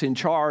God that's in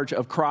charge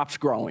of crops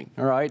growing,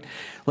 all right?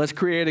 Let's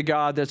create a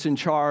God that's in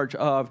charge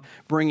of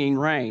bringing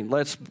rain.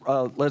 Let's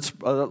find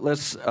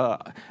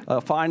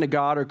a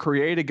God or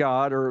create a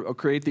God or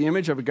create the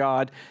image of a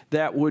God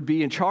that would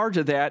be in charge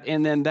of that,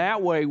 and then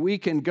that way we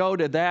can go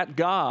to that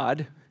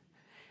God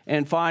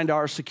and find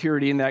our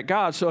security in that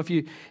God. So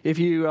if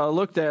you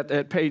looked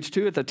at page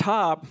 2 at the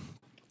top,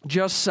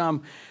 just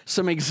some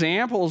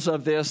examples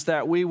of this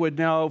that we would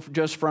know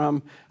just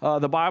from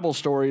the Bible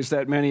stories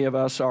that many of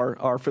us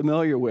are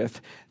familiar with.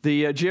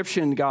 The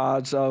Egyptian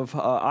gods of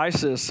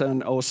Isis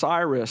and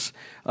Osiris.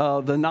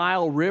 The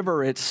Nile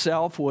River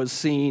itself was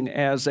seen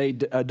as a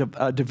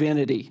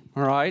divinity,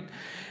 all right?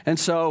 And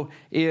so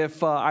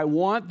if I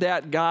want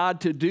that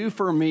God to do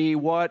for me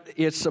what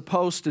it's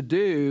supposed to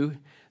do,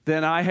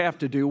 then I have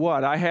to do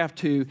what? I have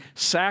to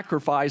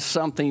sacrifice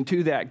something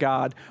to that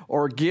God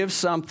or give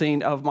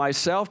something of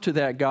myself to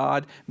that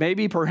God,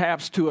 maybe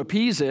perhaps to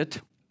appease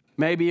it.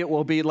 Maybe it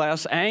will be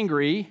less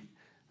angry,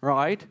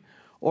 right?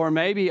 Or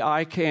maybe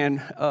I can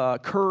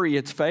curry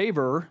its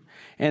favor,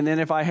 and then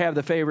if I have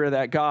the favor of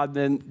that God,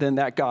 then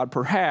that God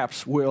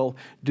perhaps will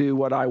do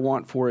what I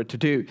want for it to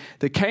do.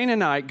 The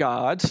Canaanite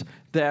gods,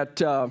 that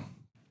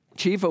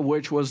chief of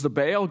which was the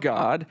Baal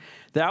god,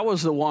 that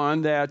was the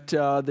one that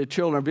the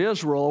children of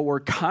Israel were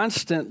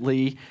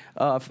constantly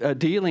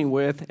dealing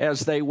with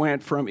as they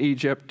went from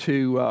Egypt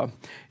to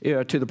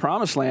the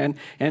Promised Land.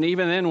 And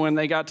even then, when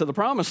they got to the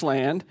Promised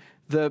Land,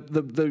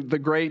 the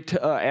great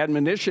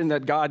admonition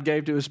that God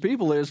gave to his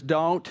people is,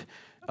 don't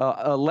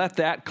let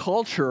that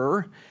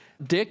culture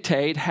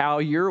dictate how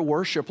your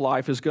worship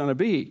life is going to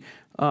be.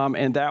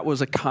 And that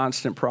was a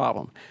constant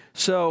problem.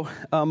 So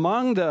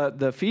among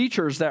the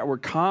features that were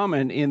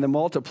common in the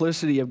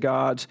multiplicity of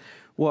gods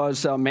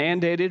was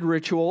mandated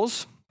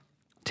rituals,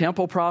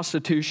 temple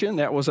prostitution,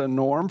 that was a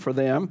norm for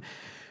them,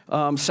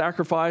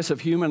 sacrifice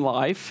of human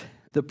life.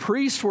 The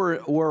priests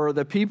were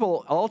the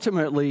people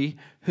ultimately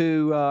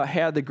who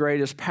had the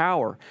greatest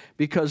power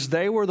because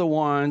they were the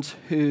ones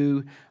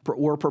who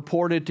were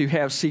purported to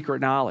have secret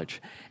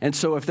knowledge. And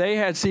so if they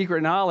had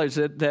secret knowledge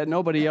that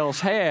nobody else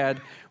had,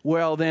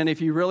 well, then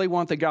if you really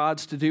want the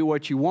gods to do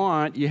what you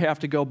want, you have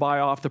to go buy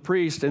off the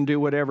priest and do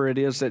whatever it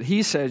is that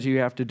he says you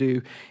have to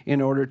do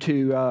in order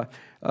to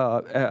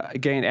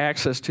gain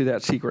access to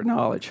that secret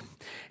knowledge.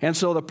 And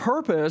so the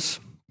purpose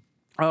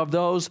of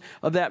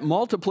that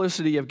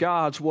multiplicity of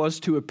gods was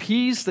to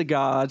appease the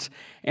gods,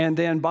 and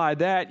then by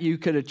that you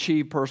could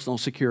achieve personal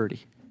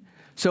security.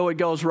 So it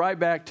goes right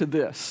back to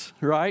this,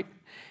 right?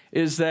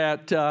 Is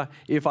that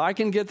if I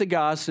can get the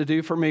gods to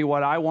do for me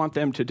what I want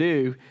them to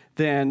do,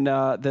 then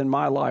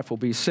my life will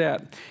be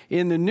set.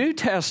 In the New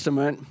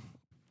Testament,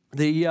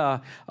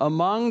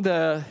 among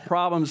the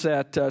problems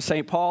that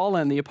St. Paul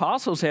and the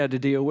apostles had to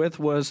deal with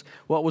was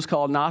what was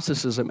called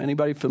Gnosticism.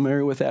 Anybody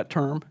familiar with that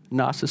term,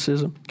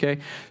 Gnosticism?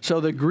 Okay, so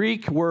the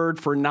Greek word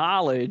for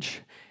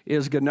knowledge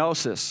is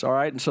gnosis, all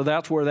right? And so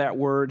that's where that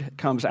word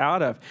comes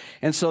out of.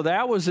 And so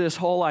that was this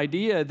whole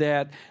idea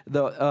that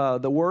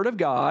the Word of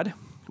God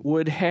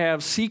would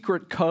have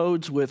secret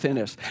codes within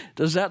us.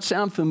 Does that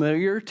sound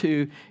familiar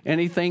to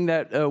anything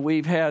that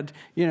we've had,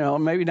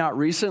 maybe not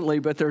recently,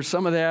 but there's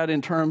some of that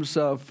in terms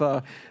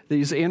of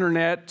these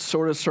internet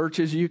sort of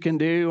searches you can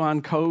do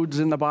on codes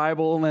in the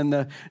Bible and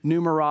the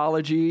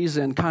numerologies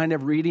and kind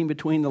of reading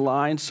between the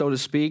lines, so to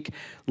speak,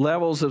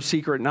 levels of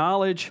secret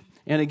knowledge.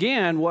 And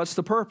again, what's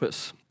the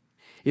purpose?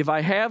 If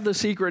I have the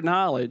secret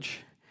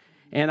knowledge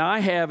and I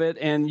have it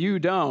and you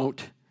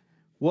don't,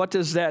 what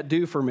does that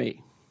do for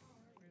me?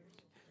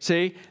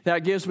 See, that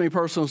gives me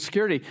personal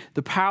security.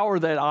 The power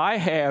that I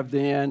have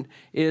then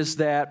is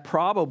that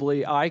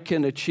probably I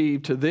can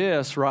achieve to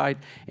this, right?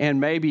 And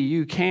maybe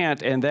you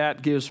can't, and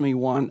that gives me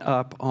one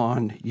up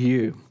on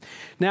you.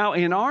 Now,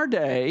 in our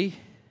day,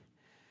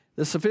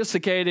 the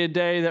sophisticated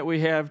day that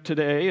we have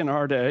today, in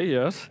our day,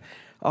 yes,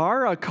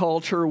 our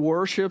culture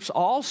worships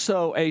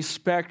also a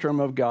spectrum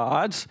of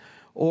gods,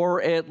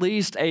 or at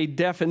least a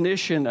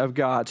definition of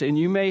gods. And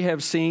you may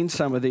have seen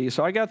some of these.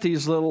 So I got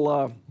these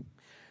little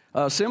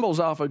symbols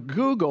off of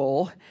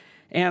Google,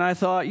 and I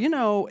thought,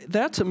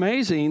 that's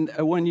amazing.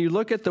 When you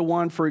look at the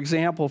one, for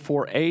example,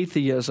 for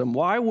atheism,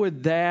 why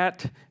would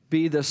that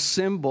be the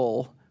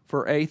symbol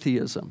for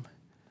atheism?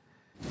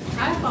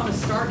 I thought of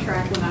Star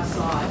Trek when I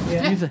saw it.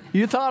 Yeah.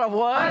 You thought of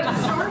what?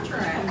 Star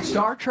Trek.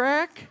 Star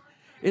Trek?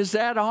 Is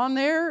that on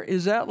there?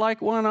 Is that like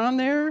one on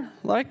there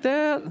like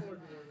that?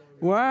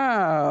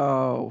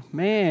 Wow,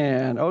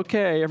 man.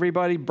 Okay,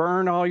 everybody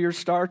burn all your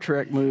Star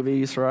Trek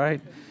movies, right?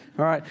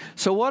 All right.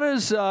 So what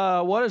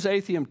does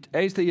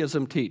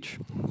atheism teach?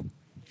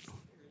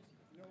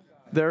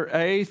 They're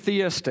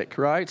atheistic,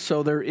 right?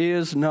 So there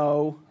is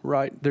no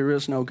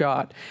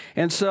God.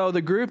 And so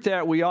the group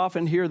that we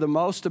often hear the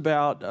most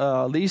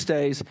about these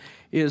days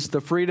is the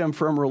Freedom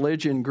from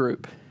Religion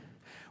group,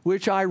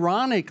 which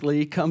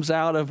ironically comes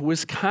out of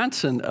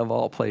Wisconsin, of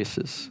all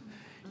places.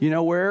 You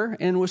know where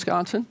in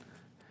Wisconsin?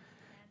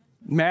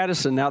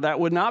 Madison. Now, that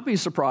would not be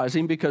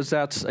surprising because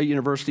that's a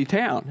university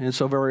town. And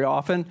so very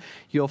often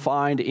you'll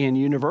find in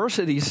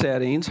university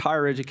settings,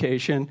 higher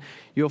education,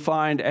 you'll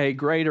find a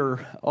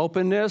greater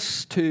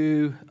openness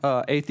to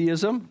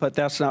atheism, but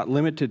that's not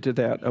limited to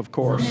that, of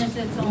course. It has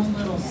its own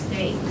little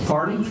state.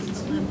 Pardon?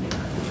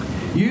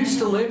 You used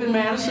to live in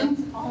Madison?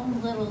 Its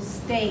own little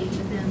state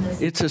within the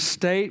state. It's a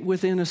state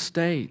within a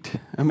state.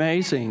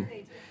 Amazing.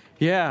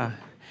 Yeah.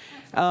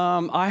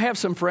 I have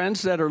some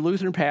friends that are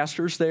Lutheran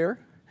pastors there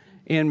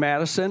in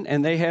Madison,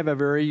 and they have a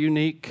very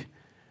unique,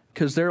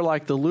 because they're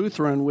like the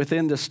Lutheran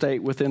within the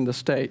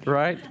state,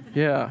 right?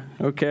 Yeah,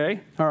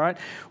 okay, all right.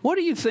 What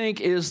do you think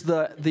is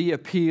the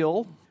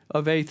appeal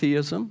of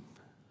atheism?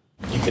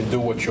 You can do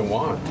what you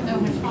want.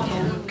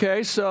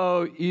 Okay,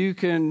 so you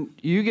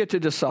get to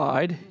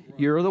decide.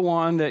 You're the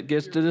one that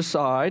gets to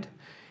decide.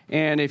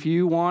 And if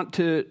you want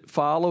to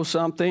follow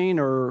something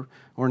or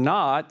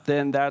not,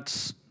 then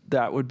that's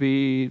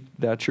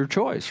your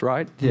choice,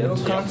 right? No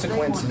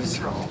consequences.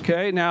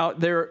 Okay, now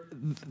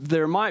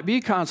there might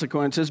be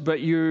consequences, but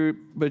you're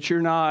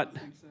not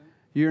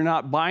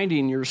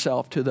binding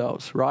yourself to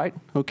those, right?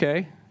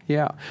 Okay,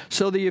 yeah.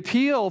 So the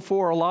appeal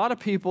for a lot of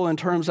people in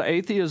terms of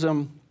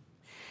atheism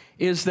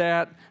is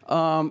that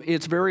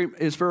it's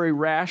very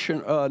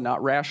rational,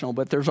 not rational,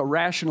 but there's a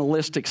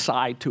rationalistic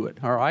side to it,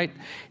 all right?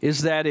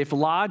 Is that if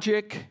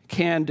logic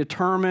can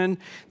determine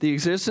the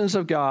existence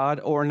of God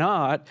or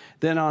not,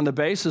 then on the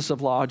basis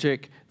of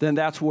logic, then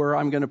that's where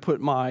I'm going to put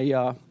my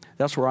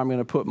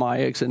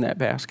eggs in that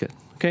basket,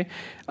 okay?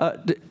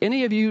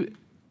 Any of you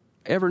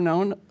ever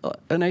known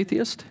an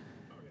atheist?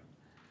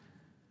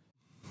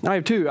 I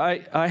have too.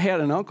 I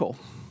had an uncle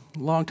a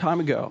long time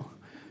ago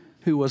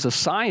who was a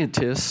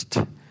scientist.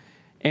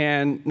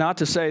 And not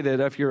to say that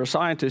if you're a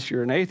scientist,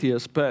 you're an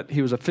atheist, but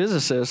he was a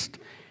physicist,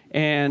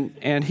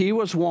 and he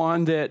was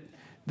one that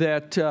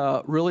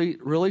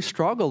really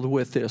struggled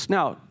with this.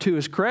 Now, to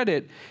his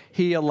credit,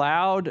 he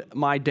allowed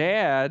my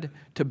dad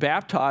to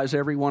baptize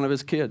every one of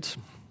his kids.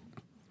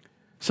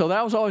 So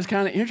that was always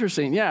kind of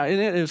interesting. Yeah, and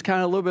it was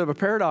kind of a little bit of a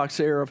paradox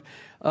there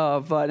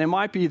of it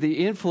might be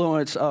the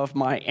influence of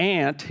my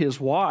aunt, his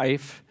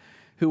wife,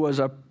 who was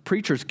a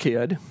preacher's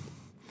kid.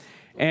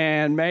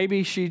 And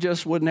maybe she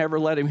just would never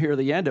let him hear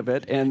the end of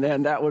it, and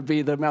then that would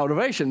be the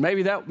motivation.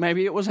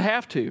 Maybe it was a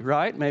have to,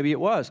 right? Maybe it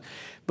was.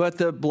 But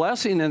the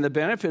blessing and the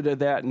benefit of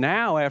that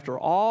now, after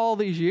all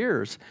these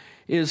years,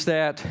 is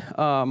that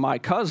my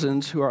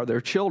cousins, who are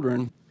their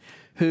children,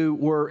 who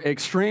were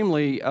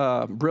extremely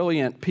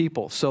brilliant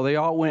people, so they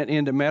all went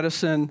into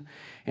medicine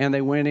and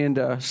they went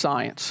into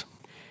science,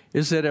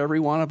 is that every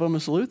one of them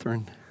is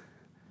Lutheran.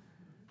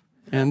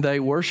 And they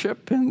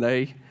worship and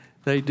they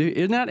do.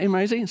 Isn't that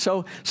amazing?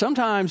 So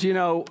sometimes,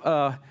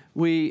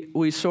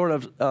 we sort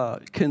of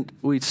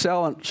we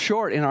sell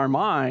short in our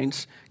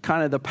minds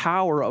kind of the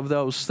power of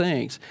those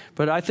things.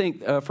 But I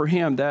think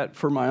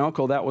for my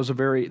uncle, that was a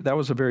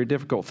very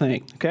difficult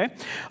thing. Okay,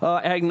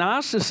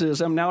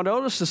 agnosticism. Now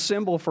notice the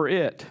symbol for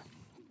it.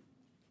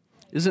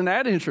 Isn't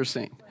that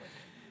interesting?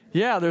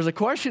 Yeah, there's a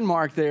question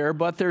mark there,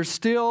 but there's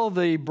still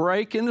the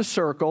break in the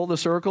circle. The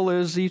circle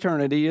is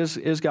eternity,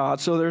 is God.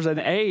 So there's an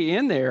A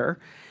in there.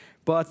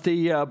 But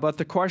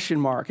the question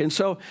mark. And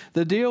so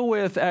the deal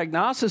with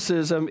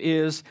agnosticism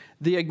is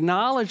the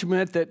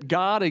acknowledgement that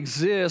God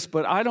exists,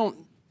 but I don't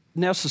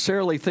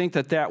necessarily think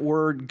that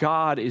word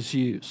God is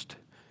used.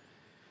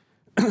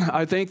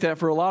 I think that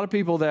for a lot of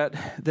people that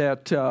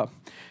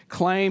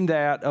claim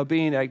that of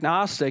being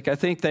agnostic, I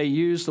think they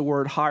use the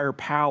word higher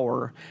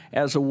power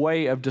as a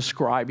way of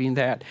describing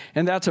that.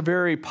 And that's a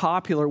very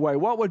popular way.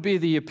 What would be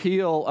the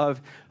appeal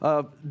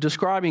of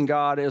describing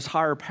God as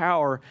higher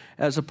power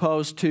as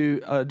opposed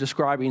to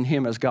describing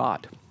him as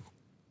God?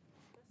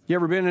 You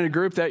ever been in a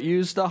group that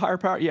used the higher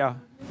power? Yeah.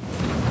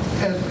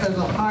 As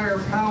a higher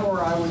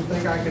power, I would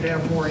think I could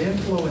have more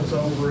influence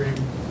over him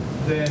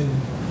than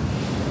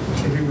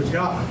if he was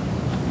God.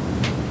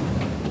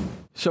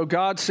 So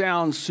God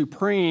sounds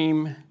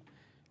supreme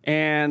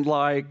and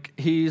like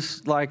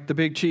he's like the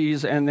big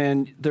cheese, and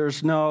then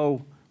there's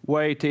no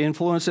way to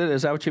influence it.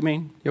 Is that what you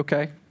mean? You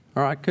okay?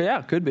 All right.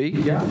 Yeah, could be.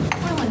 Yeah.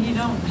 Well, and you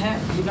don't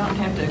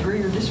have to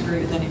agree or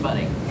disagree with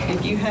anybody.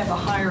 If you have a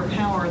higher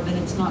power, then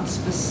it's not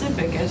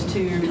specific as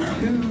to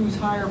whose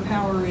higher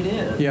power it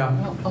is.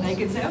 Yeah. They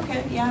could say,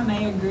 okay, yeah, I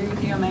may agree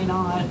with you, I may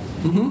not.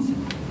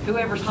 Mm-hmm.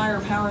 Whoever's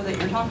higher power that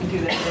you're talking to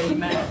that day, you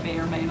may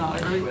or may not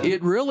agree with.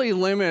 It really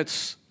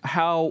limits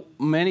how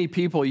many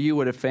people you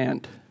would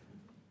offend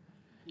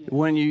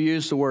when you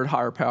use the word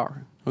higher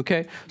power.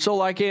 Okay? So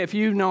like if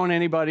you've known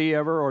anybody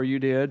ever, or you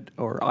did,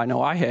 or I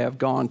know I have,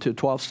 gone to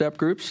 12-step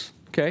groups,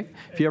 okay?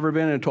 If you've ever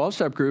been in a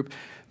 12-step group,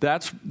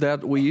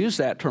 that we use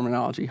that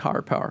terminology,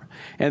 higher power.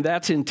 And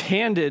that's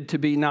intended to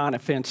be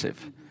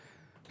non-offensive.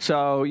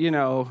 So,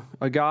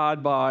 a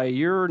God by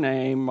your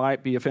name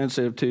might be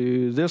offensive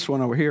to this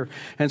one over here.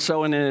 And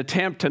so in an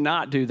attempt to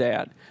not do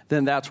that,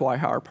 then that's why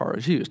higher power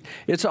is used.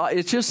 It's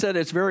just that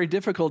it's very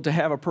difficult to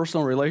have a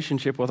personal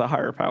relationship with a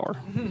higher power.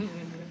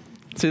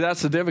 See,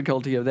 that's the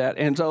difficulty of that.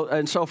 And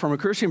so from a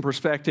Christian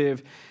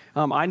perspective,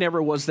 I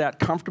never was that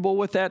comfortable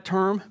with that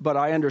term, but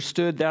I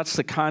understood that's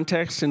the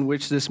context in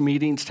which this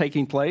meeting's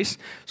taking place.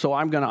 So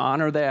I'm going to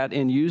honor that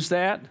and use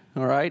that,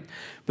 all right?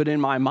 But in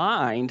my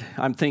mind,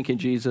 I'm thinking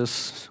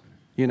Jesus,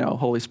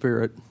 Holy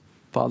Spirit,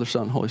 Father,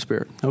 Son, Holy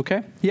Spirit.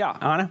 Okay? Yeah,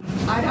 Anna?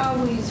 I'd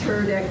always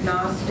heard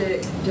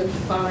agnostic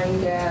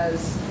defined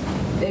as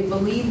they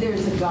believe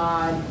there's a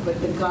God,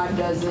 but the God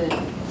doesn't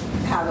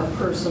have a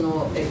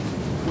personal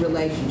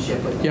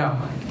relationship with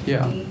them.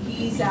 Yeah.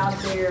 He's out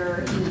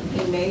there,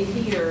 he made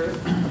the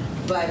earth,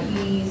 but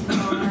he's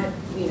not,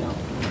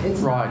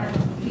 it's right.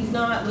 He's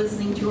not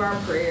listening to our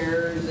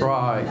prayers and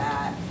right.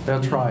 that.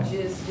 That's right. He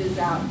just is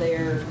out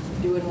there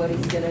doing what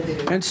he's going to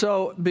do. And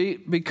so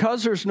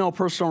because there's no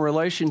personal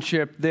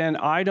relationship, then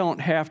I don't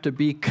have to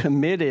be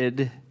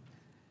committed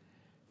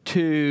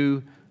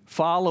to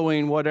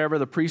following whatever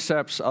the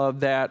precepts of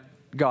that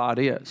God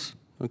is.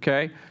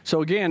 Okay?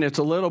 So again, it's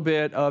a little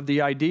bit of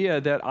the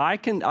idea that I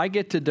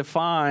get to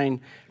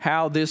define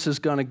how this is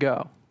going to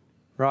go,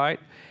 right?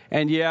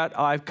 And yet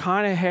I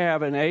kind of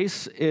have an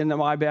ace in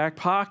my back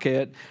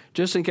pocket,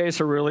 just in case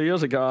there really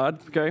is a God,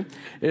 okay,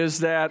 is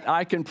that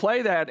I can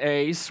play that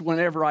ace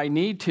whenever I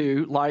need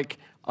to, like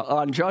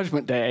on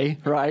Judgment Day,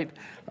 right?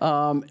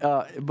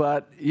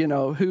 But,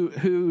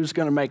 who's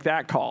going to make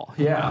that call?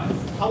 Yeah.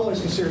 I've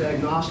always considered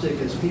agnostic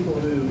as people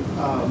who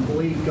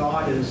believe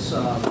God is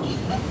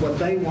what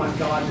they want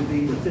God to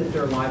be to fit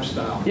their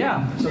lifestyle.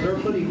 Yeah. So they're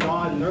putting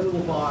God in their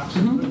little box,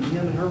 and putting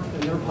him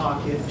in their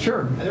pocket.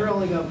 Sure. And they're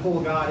only going to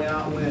pull God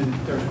out when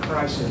there's a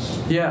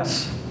crisis.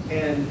 Yes.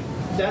 And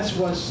that's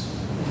what's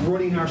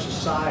ruining our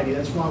society.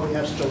 That's why we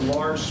have such a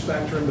large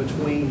spectrum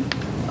between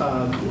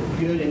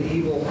good and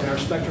evil in our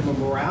spectrum of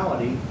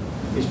morality,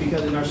 is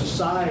because in our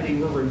society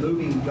we're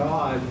removing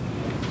God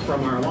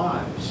from our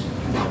lives.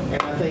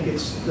 And I think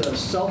it's the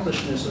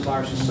selfishness of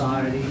our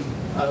society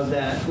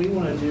that we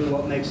want to do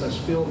what makes us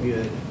feel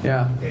good.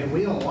 Yeah. And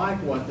we don't like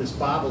what this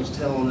Bible's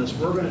telling us.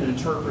 We're going to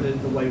interpret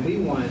it the way we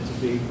want it to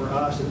be. For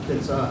us, it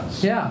fits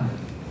us. Yeah.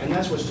 And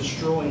that's what's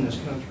destroying this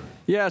country.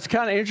 Yeah, it's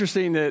kind of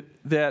interesting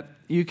that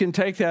you can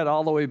take that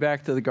all the way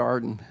back to the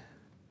garden.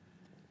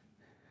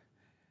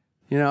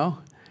 Now,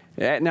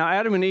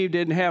 Adam and Eve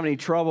didn't have any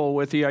trouble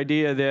with the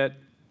idea that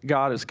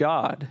God is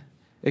God,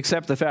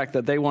 except the fact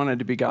that they wanted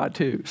to be God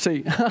too.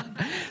 See,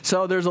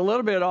 so there's a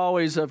little bit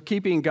always of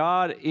keeping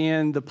God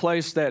in the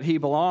place that he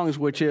belongs,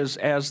 which is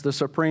as the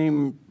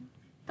supreme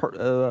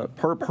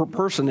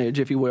personage,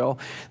 if you will,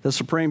 the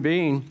supreme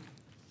being,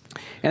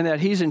 and that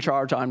he's in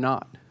charge, I'm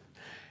not.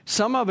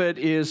 Some of it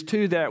is,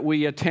 too, that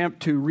we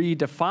attempt to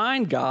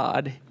redefine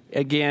God,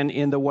 again,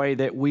 in the way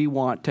that we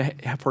want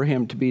for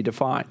him to be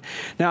defined.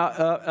 Now,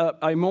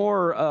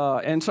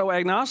 and so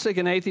agnostic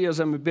and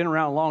atheism have been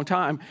around a long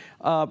time,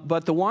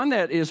 but the one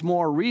that is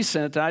more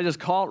recent, and I just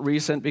call it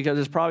recent because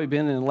it's probably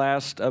been in the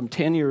last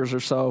 10 years or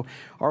so,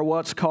 are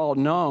what's called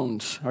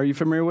knowns. Are you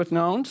familiar with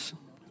knowns?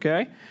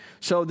 Okay.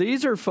 So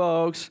these are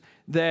folks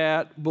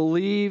that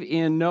believe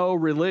in no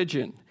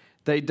religion.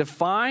 They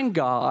define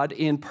God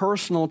in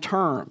personal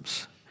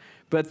terms,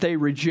 but they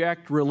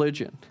reject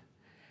religion.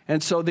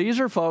 And so these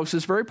are folks,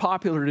 it's very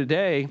popular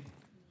today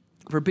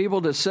for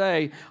people to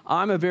say,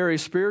 I'm a very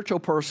spiritual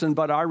person,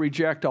 but I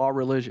reject all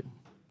religion.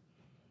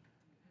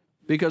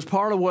 Because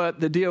part of what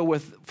the deal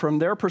with, from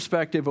their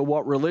perspective of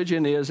what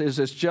religion is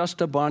it's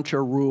just a bunch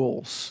of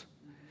rules.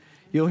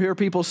 You'll hear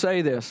people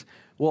say this,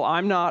 well,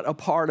 I'm not a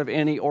part of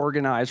any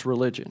organized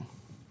religion.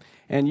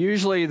 And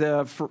usually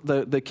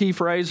the key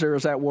phrase there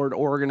is that word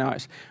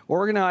organized.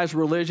 Organized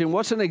religion,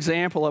 what's an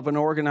example of an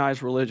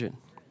organized religion?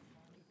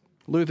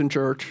 Lutheran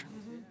Church,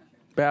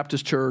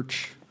 Baptist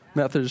Church,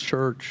 Methodist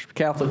Church,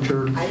 Catholic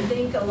Church. I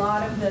think a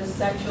lot of the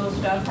sexual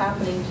stuff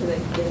happening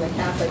in the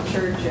Catholic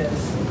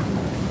churches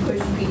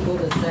push people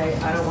to say,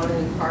 I don't want to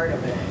be part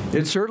of it.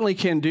 It certainly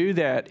can do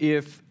that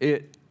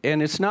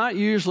and it's not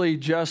usually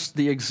just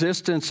the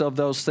existence of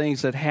those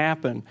things that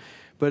happen,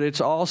 but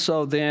it's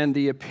also then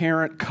the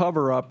apparent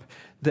cover-up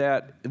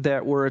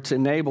that where it's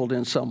enabled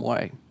in some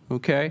way,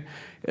 okay?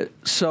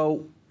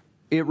 So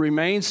it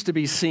remains to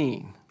be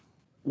seen.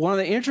 One of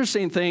the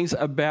interesting things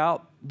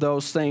about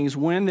those things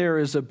when there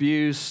is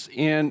abuse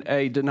in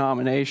a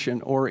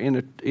denomination or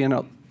in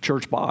a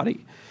church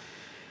body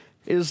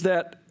is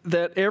that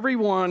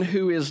everyone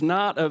who is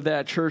not of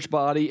that church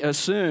body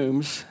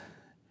assumes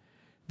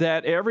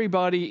that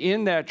everybody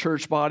in that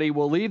church body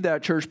will leave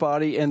that church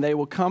body and they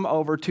will come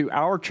over to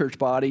our church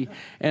body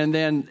and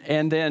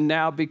then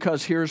now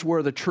because here's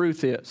where the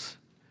truth is.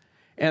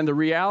 And the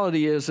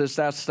reality is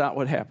that's not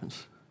what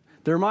happens.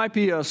 There might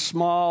be a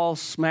small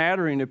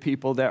smattering of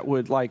people that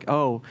would like,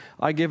 oh,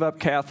 I give up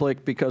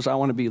Catholic because I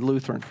want to be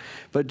Lutheran.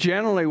 But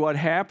generally what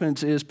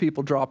happens is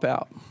people drop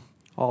out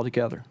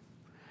altogether.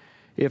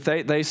 If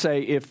they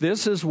say, if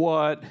this is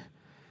what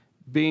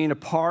being a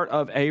part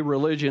of a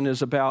religion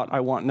is about, I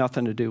want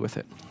nothing to do with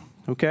it.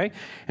 Okay?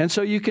 And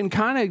so you can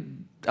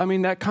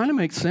that kind of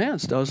makes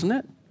sense, doesn't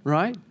it?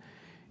 Right?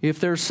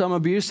 If there's some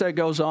abuse that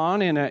goes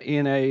on in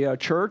a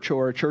church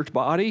or a church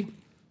body,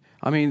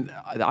 I mean,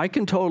 I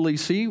can totally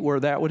see where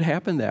that would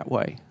happen that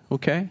way,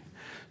 okay?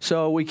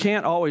 So we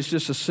can't always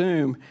just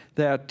assume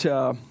that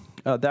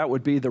that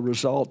would be the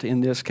result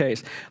in this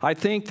case. I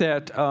think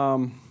that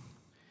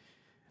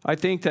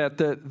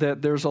that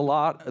there's a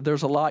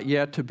lot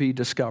yet to be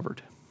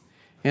discovered.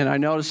 And I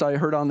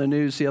heard on the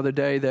news the other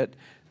day that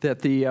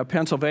the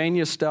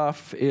Pennsylvania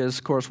stuff is,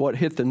 of course, what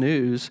hit the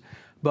news.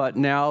 But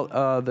now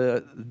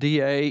the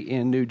DA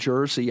in New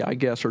Jersey, I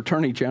guess, or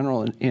Attorney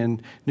General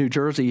in New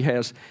Jersey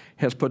has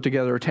put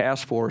together a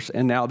task force,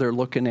 and now they're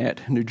looking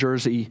at New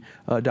Jersey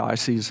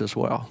diocese as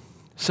well.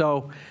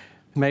 So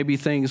maybe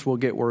things will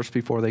get worse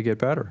before they get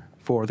better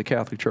for the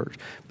Catholic Church.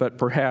 But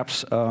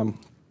perhaps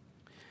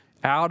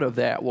out of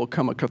that will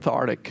come a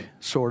cathartic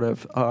sort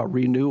of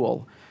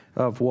renewal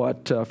of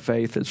what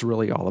faith is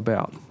really all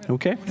about.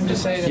 Okay? To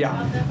say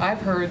that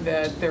I've heard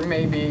that there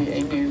may be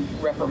a new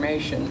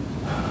Reformation.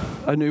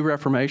 A new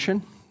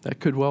Reformation?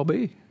 That could well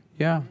be.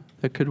 Yeah,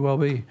 that could well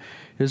be.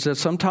 Is that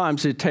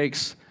sometimes it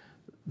takes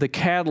the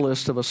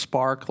catalyst of a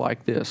spark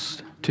like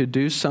this to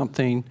do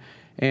something,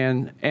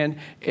 and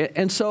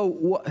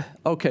so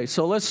okay.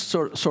 So let's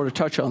sort of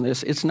touch on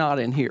this. It's not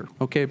in here,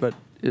 okay, but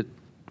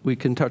we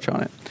can touch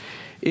on it.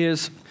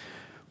 Is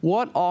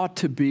what ought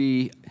to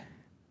be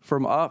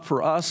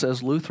for us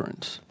as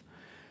Lutherans,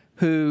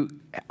 who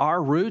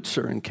our roots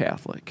are in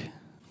Catholic.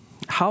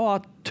 How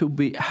ought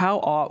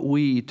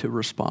we to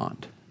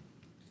respond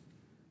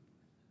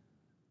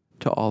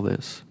to all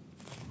this?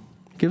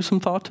 Give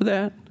some thought to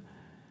that.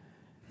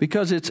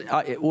 Because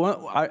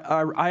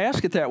I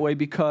ask it that way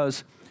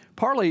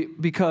partly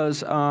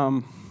because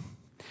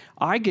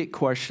I get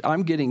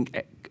questions.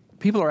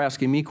 People are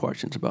asking me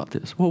questions about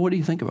this. Well, what do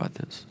you think about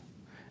this?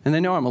 And they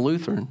know I'm a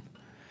Lutheran,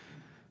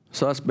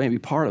 so that's maybe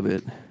part of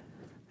it.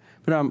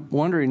 But I'm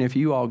wondering if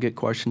you all get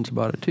questions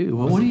about it too.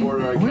 Well,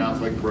 support our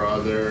Catholic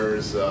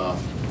brothers.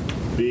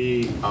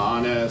 Be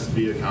honest,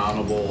 be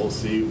accountable,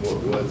 see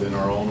what's in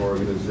our own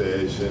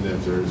organization,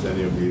 if there's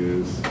any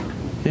abuse.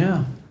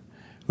 Yeah.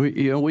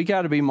 We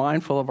got to be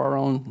mindful of our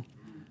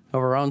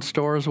own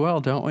store as well,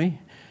 don't we?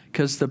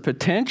 Because the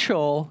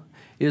potential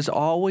is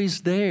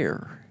always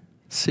there.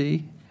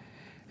 See?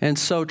 And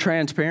so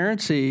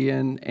transparency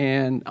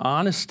and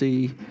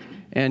honesty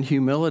and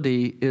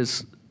humility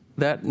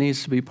that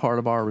needs to be part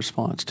of our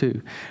response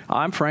too.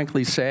 I'm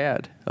frankly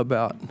sad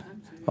about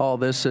all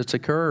this that's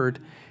occurred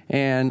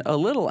and a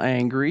little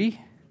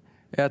angry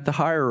at the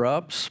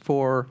higher-ups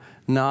for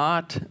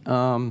not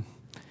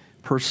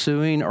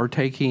pursuing or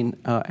taking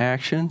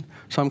action.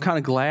 So I'm kind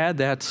of glad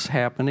that's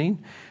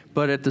happening.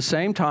 But at the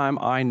same time,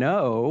 I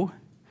know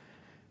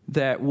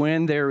that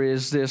when there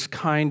is this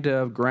kind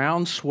of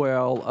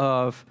groundswell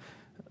of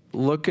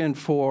looking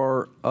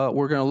for,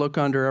 we're going to look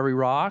under every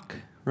rock,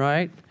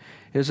 right?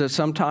 Is that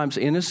sometimes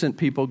innocent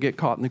people get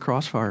caught in the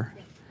crossfire.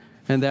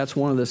 And that's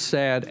one of the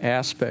sad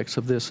aspects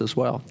of this as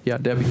well. Yeah,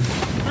 Debbie?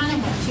 I kind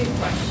of have two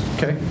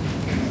questions. Okay.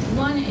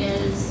 One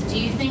is, do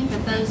you think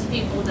that those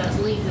people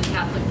that leave the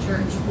Catholic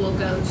Church will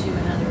go to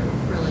another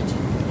religion?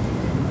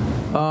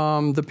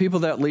 The people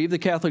that leave the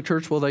Catholic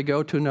Church, will they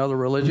go to another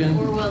religion?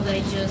 Or will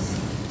they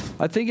just...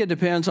 I think it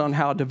depends on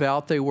how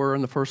devout they were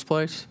in the first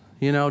place.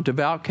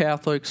 Devout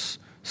Catholics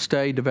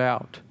stay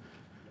devout.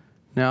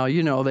 Now,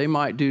 they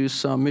might do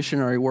some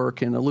missionary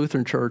work in a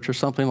Lutheran church or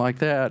something like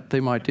that. They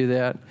might do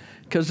that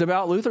because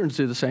devout Lutherans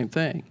do the same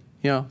thing.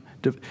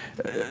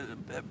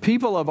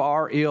 People of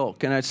our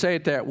ilk, and I say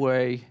it that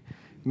way,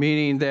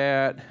 meaning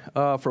that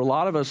for a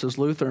lot of us as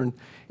Lutheran,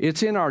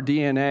 it's in our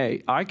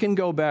DNA. I can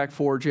go back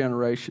 4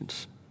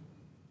 generations,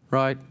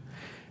 right?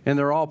 And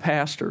they're all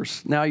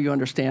pastors. Now you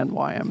understand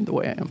why I'm the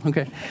way I am.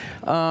 Okay.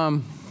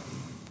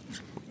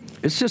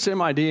 It's just in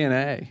my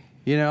DNA.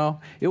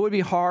 It would be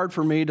hard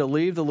for me to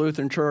leave the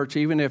Lutheran Church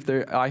even if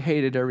I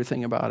hated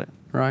everything about it,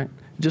 right?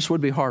 It just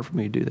would be hard for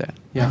me to do that.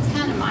 Yeah. That's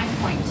kind of my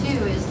point,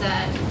 too, is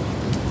that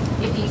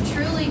if you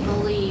truly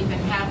believe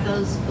and have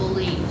those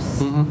beliefs,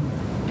 then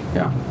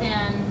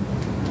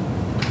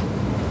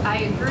I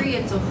agree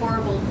it's a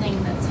horrible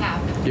thing that's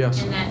happened.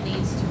 Yes. And that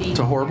needs to be... It's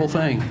a horrible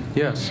thing,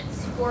 yes. And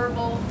it's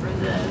horrible from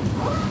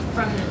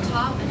the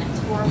top, and it's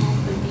horrible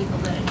for the people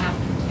that it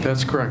happened to.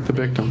 That's correct, the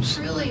victims.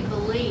 If you truly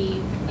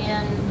believe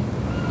in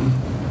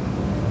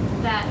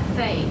that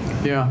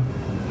faith. Yeah.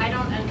 I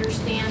don't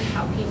understand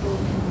how people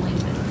can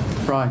believe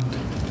it. Right.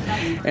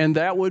 And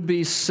that would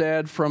be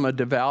said from a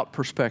devout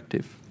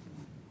perspective.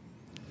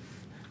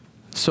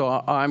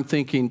 So I'm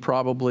thinking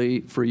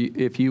probably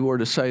if you were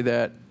to say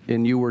that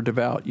and you were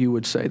devout, you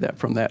would say that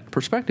from that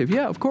perspective.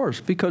 Yeah, of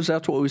course, because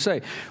that's what we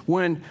say.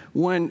 What I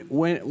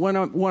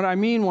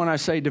mean when I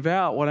say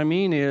devout, what I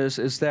mean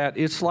is that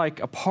it's like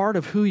a part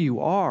of who you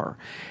are.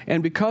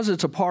 And because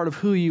it's a part of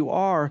who you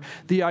are,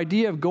 the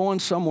idea of going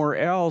somewhere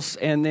else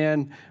and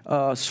then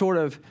sort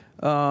of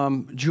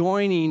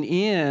joining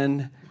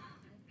in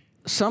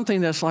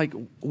something that's like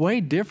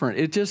way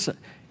different.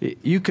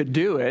 You could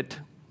do it,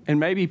 and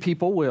maybe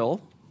people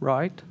will,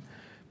 right?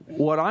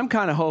 What I'm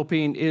kind of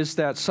hoping is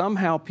that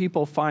somehow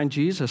people find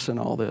Jesus in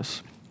all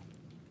this.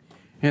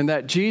 And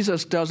that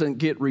Jesus doesn't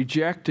get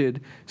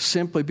rejected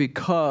simply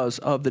because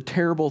of the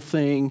terrible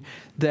thing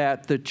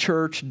that the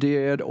church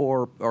did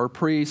or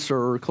priests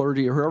or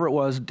clergy or whoever it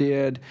was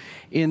did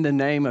in the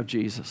name of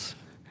Jesus.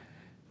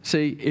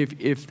 See,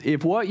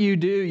 if what you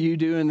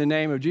do in the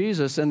name of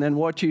Jesus, and then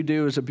what you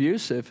do is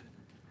abusive,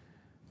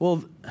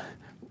 well,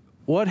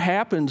 what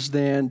happens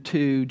then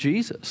to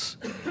Jesus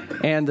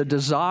and the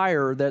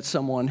desire that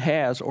someone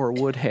has or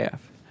would have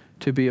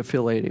to be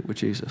affiliated with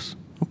Jesus?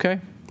 Okay?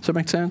 Does that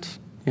make sense?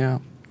 Yeah.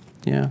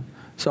 Yeah.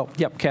 So,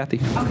 yep,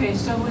 Kathy. Okay,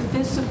 so with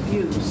this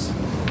abuse,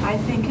 I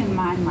think in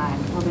my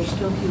mind, well, they're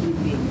still human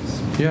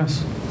beings.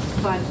 Yes.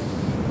 But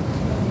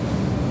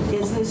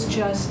is this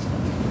just,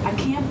 I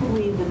can't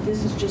believe that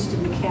this is just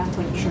in the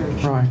Catholic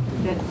Church. Right.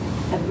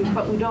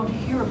 But we don't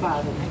hear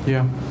about it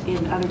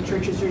in other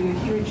churches, or you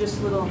hear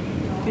just little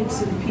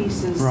bits and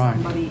pieces. Right.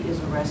 Somebody is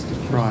arrested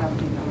for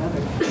something or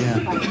other.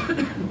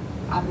 Yeah.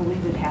 I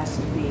believe it has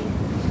to be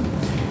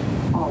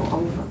all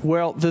over.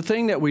 Well, the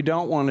thing that we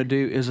don't want to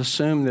do is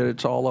assume that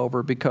it's all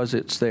over because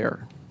it's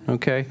there.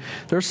 Okay?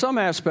 There's some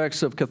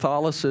aspects of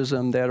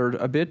Catholicism that are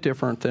a bit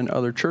different than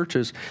other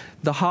churches.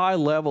 The high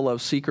level of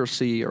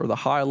secrecy or the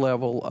high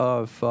level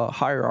of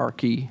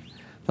hierarchy.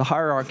 The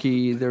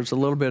hierarchy, there's a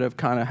little bit of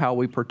kind of how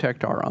we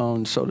protect our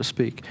own, so to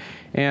speak.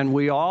 And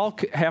we all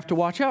have to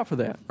watch out for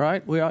that,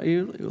 right? We all,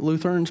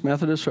 Lutherans,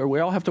 Methodists, we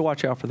all have to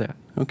watch out for that,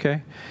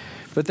 okay?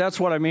 But that's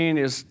what I mean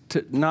is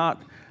to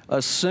not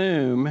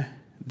assume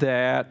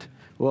that,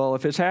 well,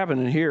 if it's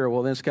happening here,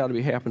 well, then it's got to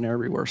be happening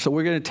everywhere. So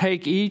we're going to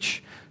take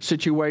each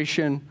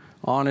situation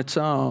on its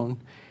own.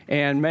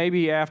 And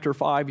maybe after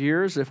 5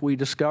 years, if we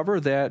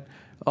discover that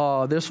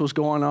this was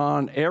going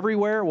on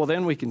everywhere, well,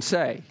 then we can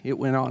say it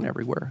went on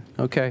everywhere,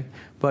 okay?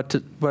 But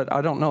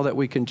I don't know that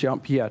we can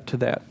jump yet to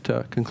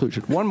that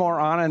conclusion. One more,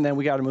 Anna, and then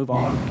we got to move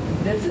on.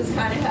 This is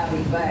kind of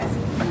heavy, but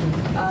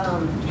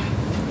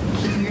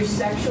your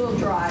sexual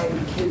drive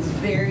is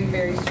very,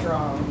 very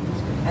strong.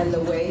 And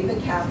the way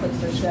the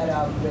Catholics are set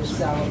up with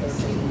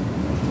celibacy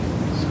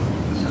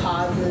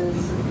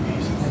causes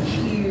a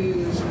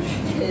huge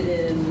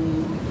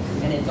hidden,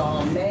 and it's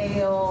all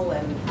male,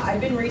 and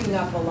I've been reading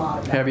up a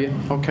lot about it. Have you?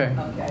 Okay.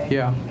 Okay.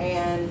 Yeah.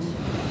 And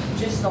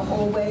just the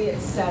whole way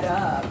it's set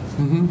up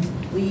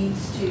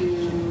leads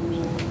to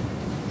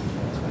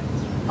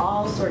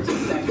all sorts of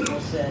sexual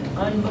sin,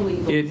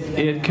 unbelievable.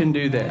 It can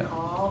do that.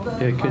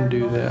 It can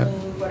do that.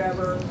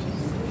 Whatever.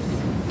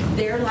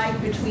 They're like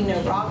between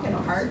a rock and a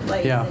hard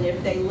place, and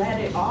if they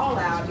let it all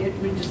out, it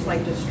would just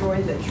like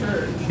destroy the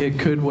church. It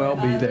could well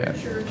be other that.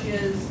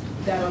 Churches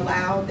that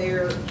allow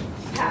their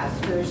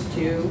pastors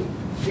to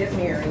get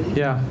married,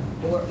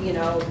 or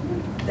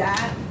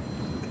that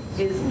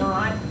is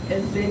not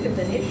as big of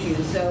an issue.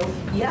 So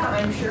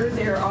I'm sure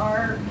there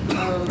are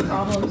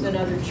problems in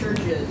other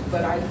churches,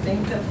 but I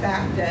think the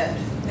fact that,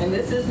 and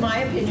this is my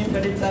opinion,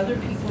 but it's other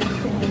people's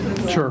opinions as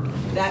well. Sure.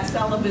 That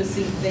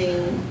celibacy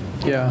thing.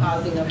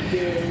 Causing a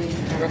big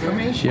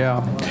reformation.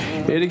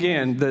 It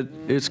again,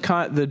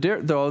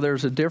 though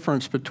there's a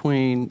difference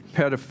between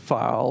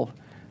pedophile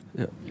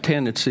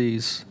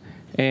tendencies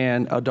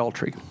and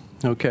adultery.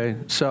 Okay,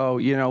 so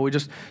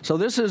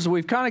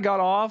we've kind of got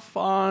off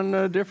on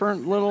a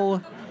different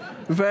little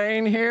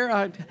vein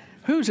here.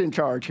 Who's in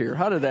charge here?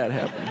 How did that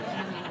happen?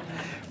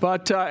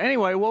 But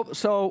anyway,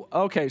 so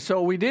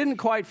we didn't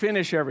quite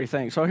finish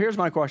everything. So here's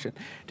my question.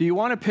 Do you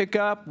want to pick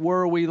up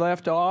where we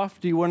left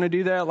off? Do you want to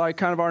do that like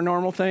kind of our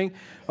normal thing?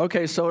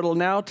 Okay, so it'll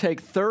now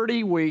take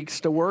 30 weeks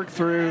to work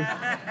through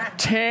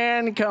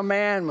 10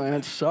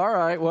 commandments. All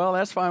right, well,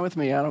 that's fine with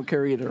me. I don't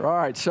care either. All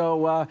right,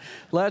 so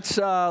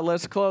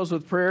let's close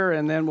with prayer,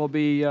 and then we'll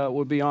be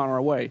on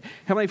our way.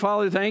 Heavenly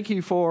Father, thank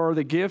you for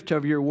the gift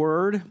of your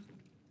word,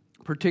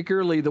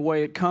 particularly the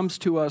way it comes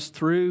to us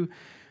through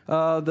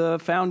the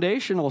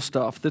foundational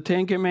stuff, the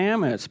Ten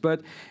Commandments.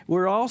 But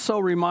we're also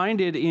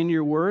reminded in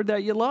your word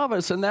that you love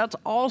us, and that's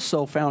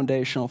also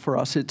foundational for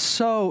us. It's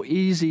so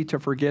easy to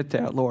forget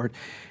that, Lord.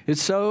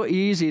 It's so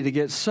easy to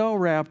get so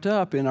wrapped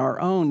up in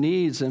our own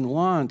needs and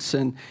wants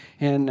and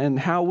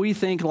how we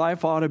think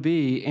life ought to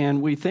be.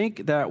 And we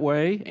think that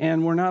way,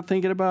 and we're not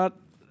thinking about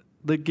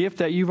the gift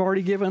that you've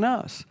already given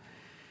us.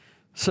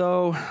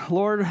 So,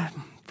 Lord,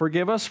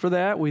 forgive us for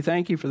that. We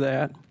thank you for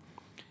that.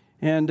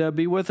 And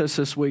be with us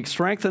this week.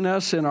 Strengthen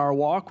us in our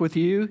walk with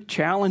you.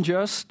 Challenge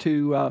us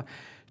to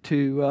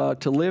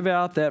live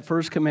out that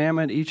first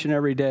commandment each and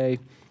every day.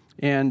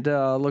 And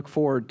look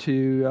forward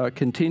to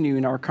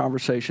continuing our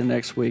conversation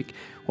next week.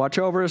 Watch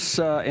over us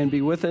and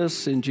be with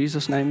us. In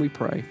Jesus' name we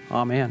pray.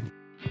 Amen.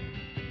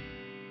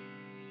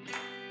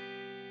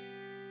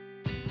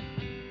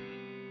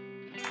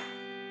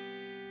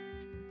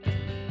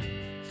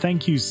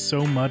 Thank you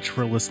so much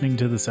for listening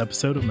to this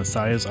episode of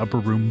Messiah's Upper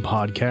Room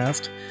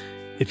Podcast.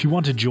 If you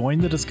want to join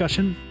the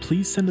discussion,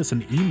 please send us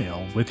an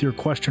email with your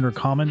question or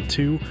comment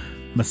to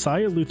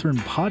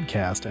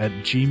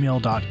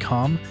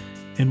messiahlutheranpodcast@gmail.com,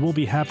 and we'll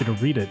be happy to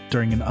read it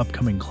during an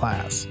upcoming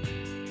class.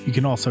 You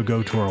can also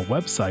go to our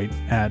website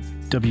at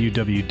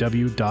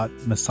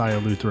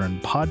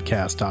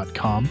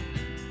www.messiahlutheranpodcast.com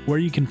where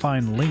you can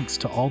find links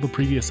to all the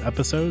previous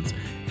episodes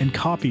and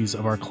copies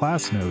of our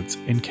class notes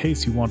in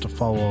case you want to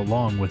follow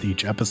along with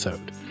each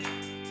episode.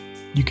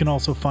 You can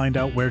also find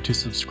out where to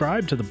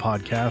subscribe to the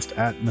podcast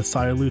at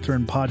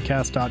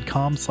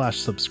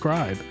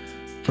messiahlutheranpodcast.com/subscribe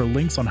for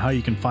links on how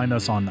you can find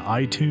us on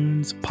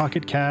iTunes,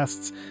 Pocket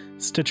Casts,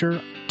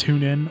 Stitcher,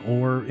 TuneIn,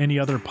 or any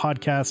other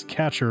podcast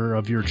catcher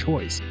of your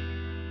choice.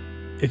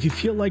 If you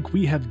feel like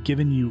we have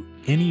given you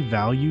any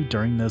value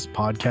during this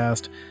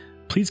podcast,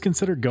 please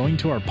consider going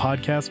to our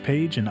podcast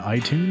page in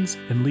iTunes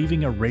and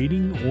leaving a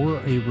rating or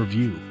a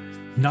review.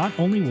 Not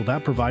only will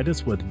that provide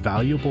us with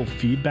valuable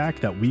feedback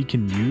that we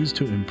can use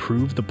to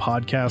improve the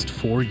podcast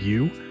for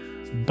you,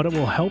 but it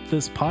will help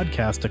this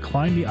podcast to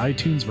climb the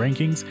iTunes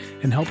rankings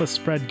and help us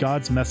spread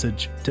God's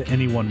message to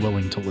anyone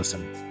willing to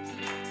listen.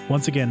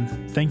 Once again,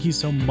 thank you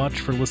so much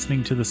for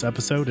listening to this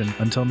episode, and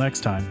until next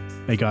time,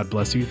 may God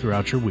bless you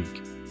throughout your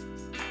week.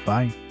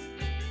 Bye.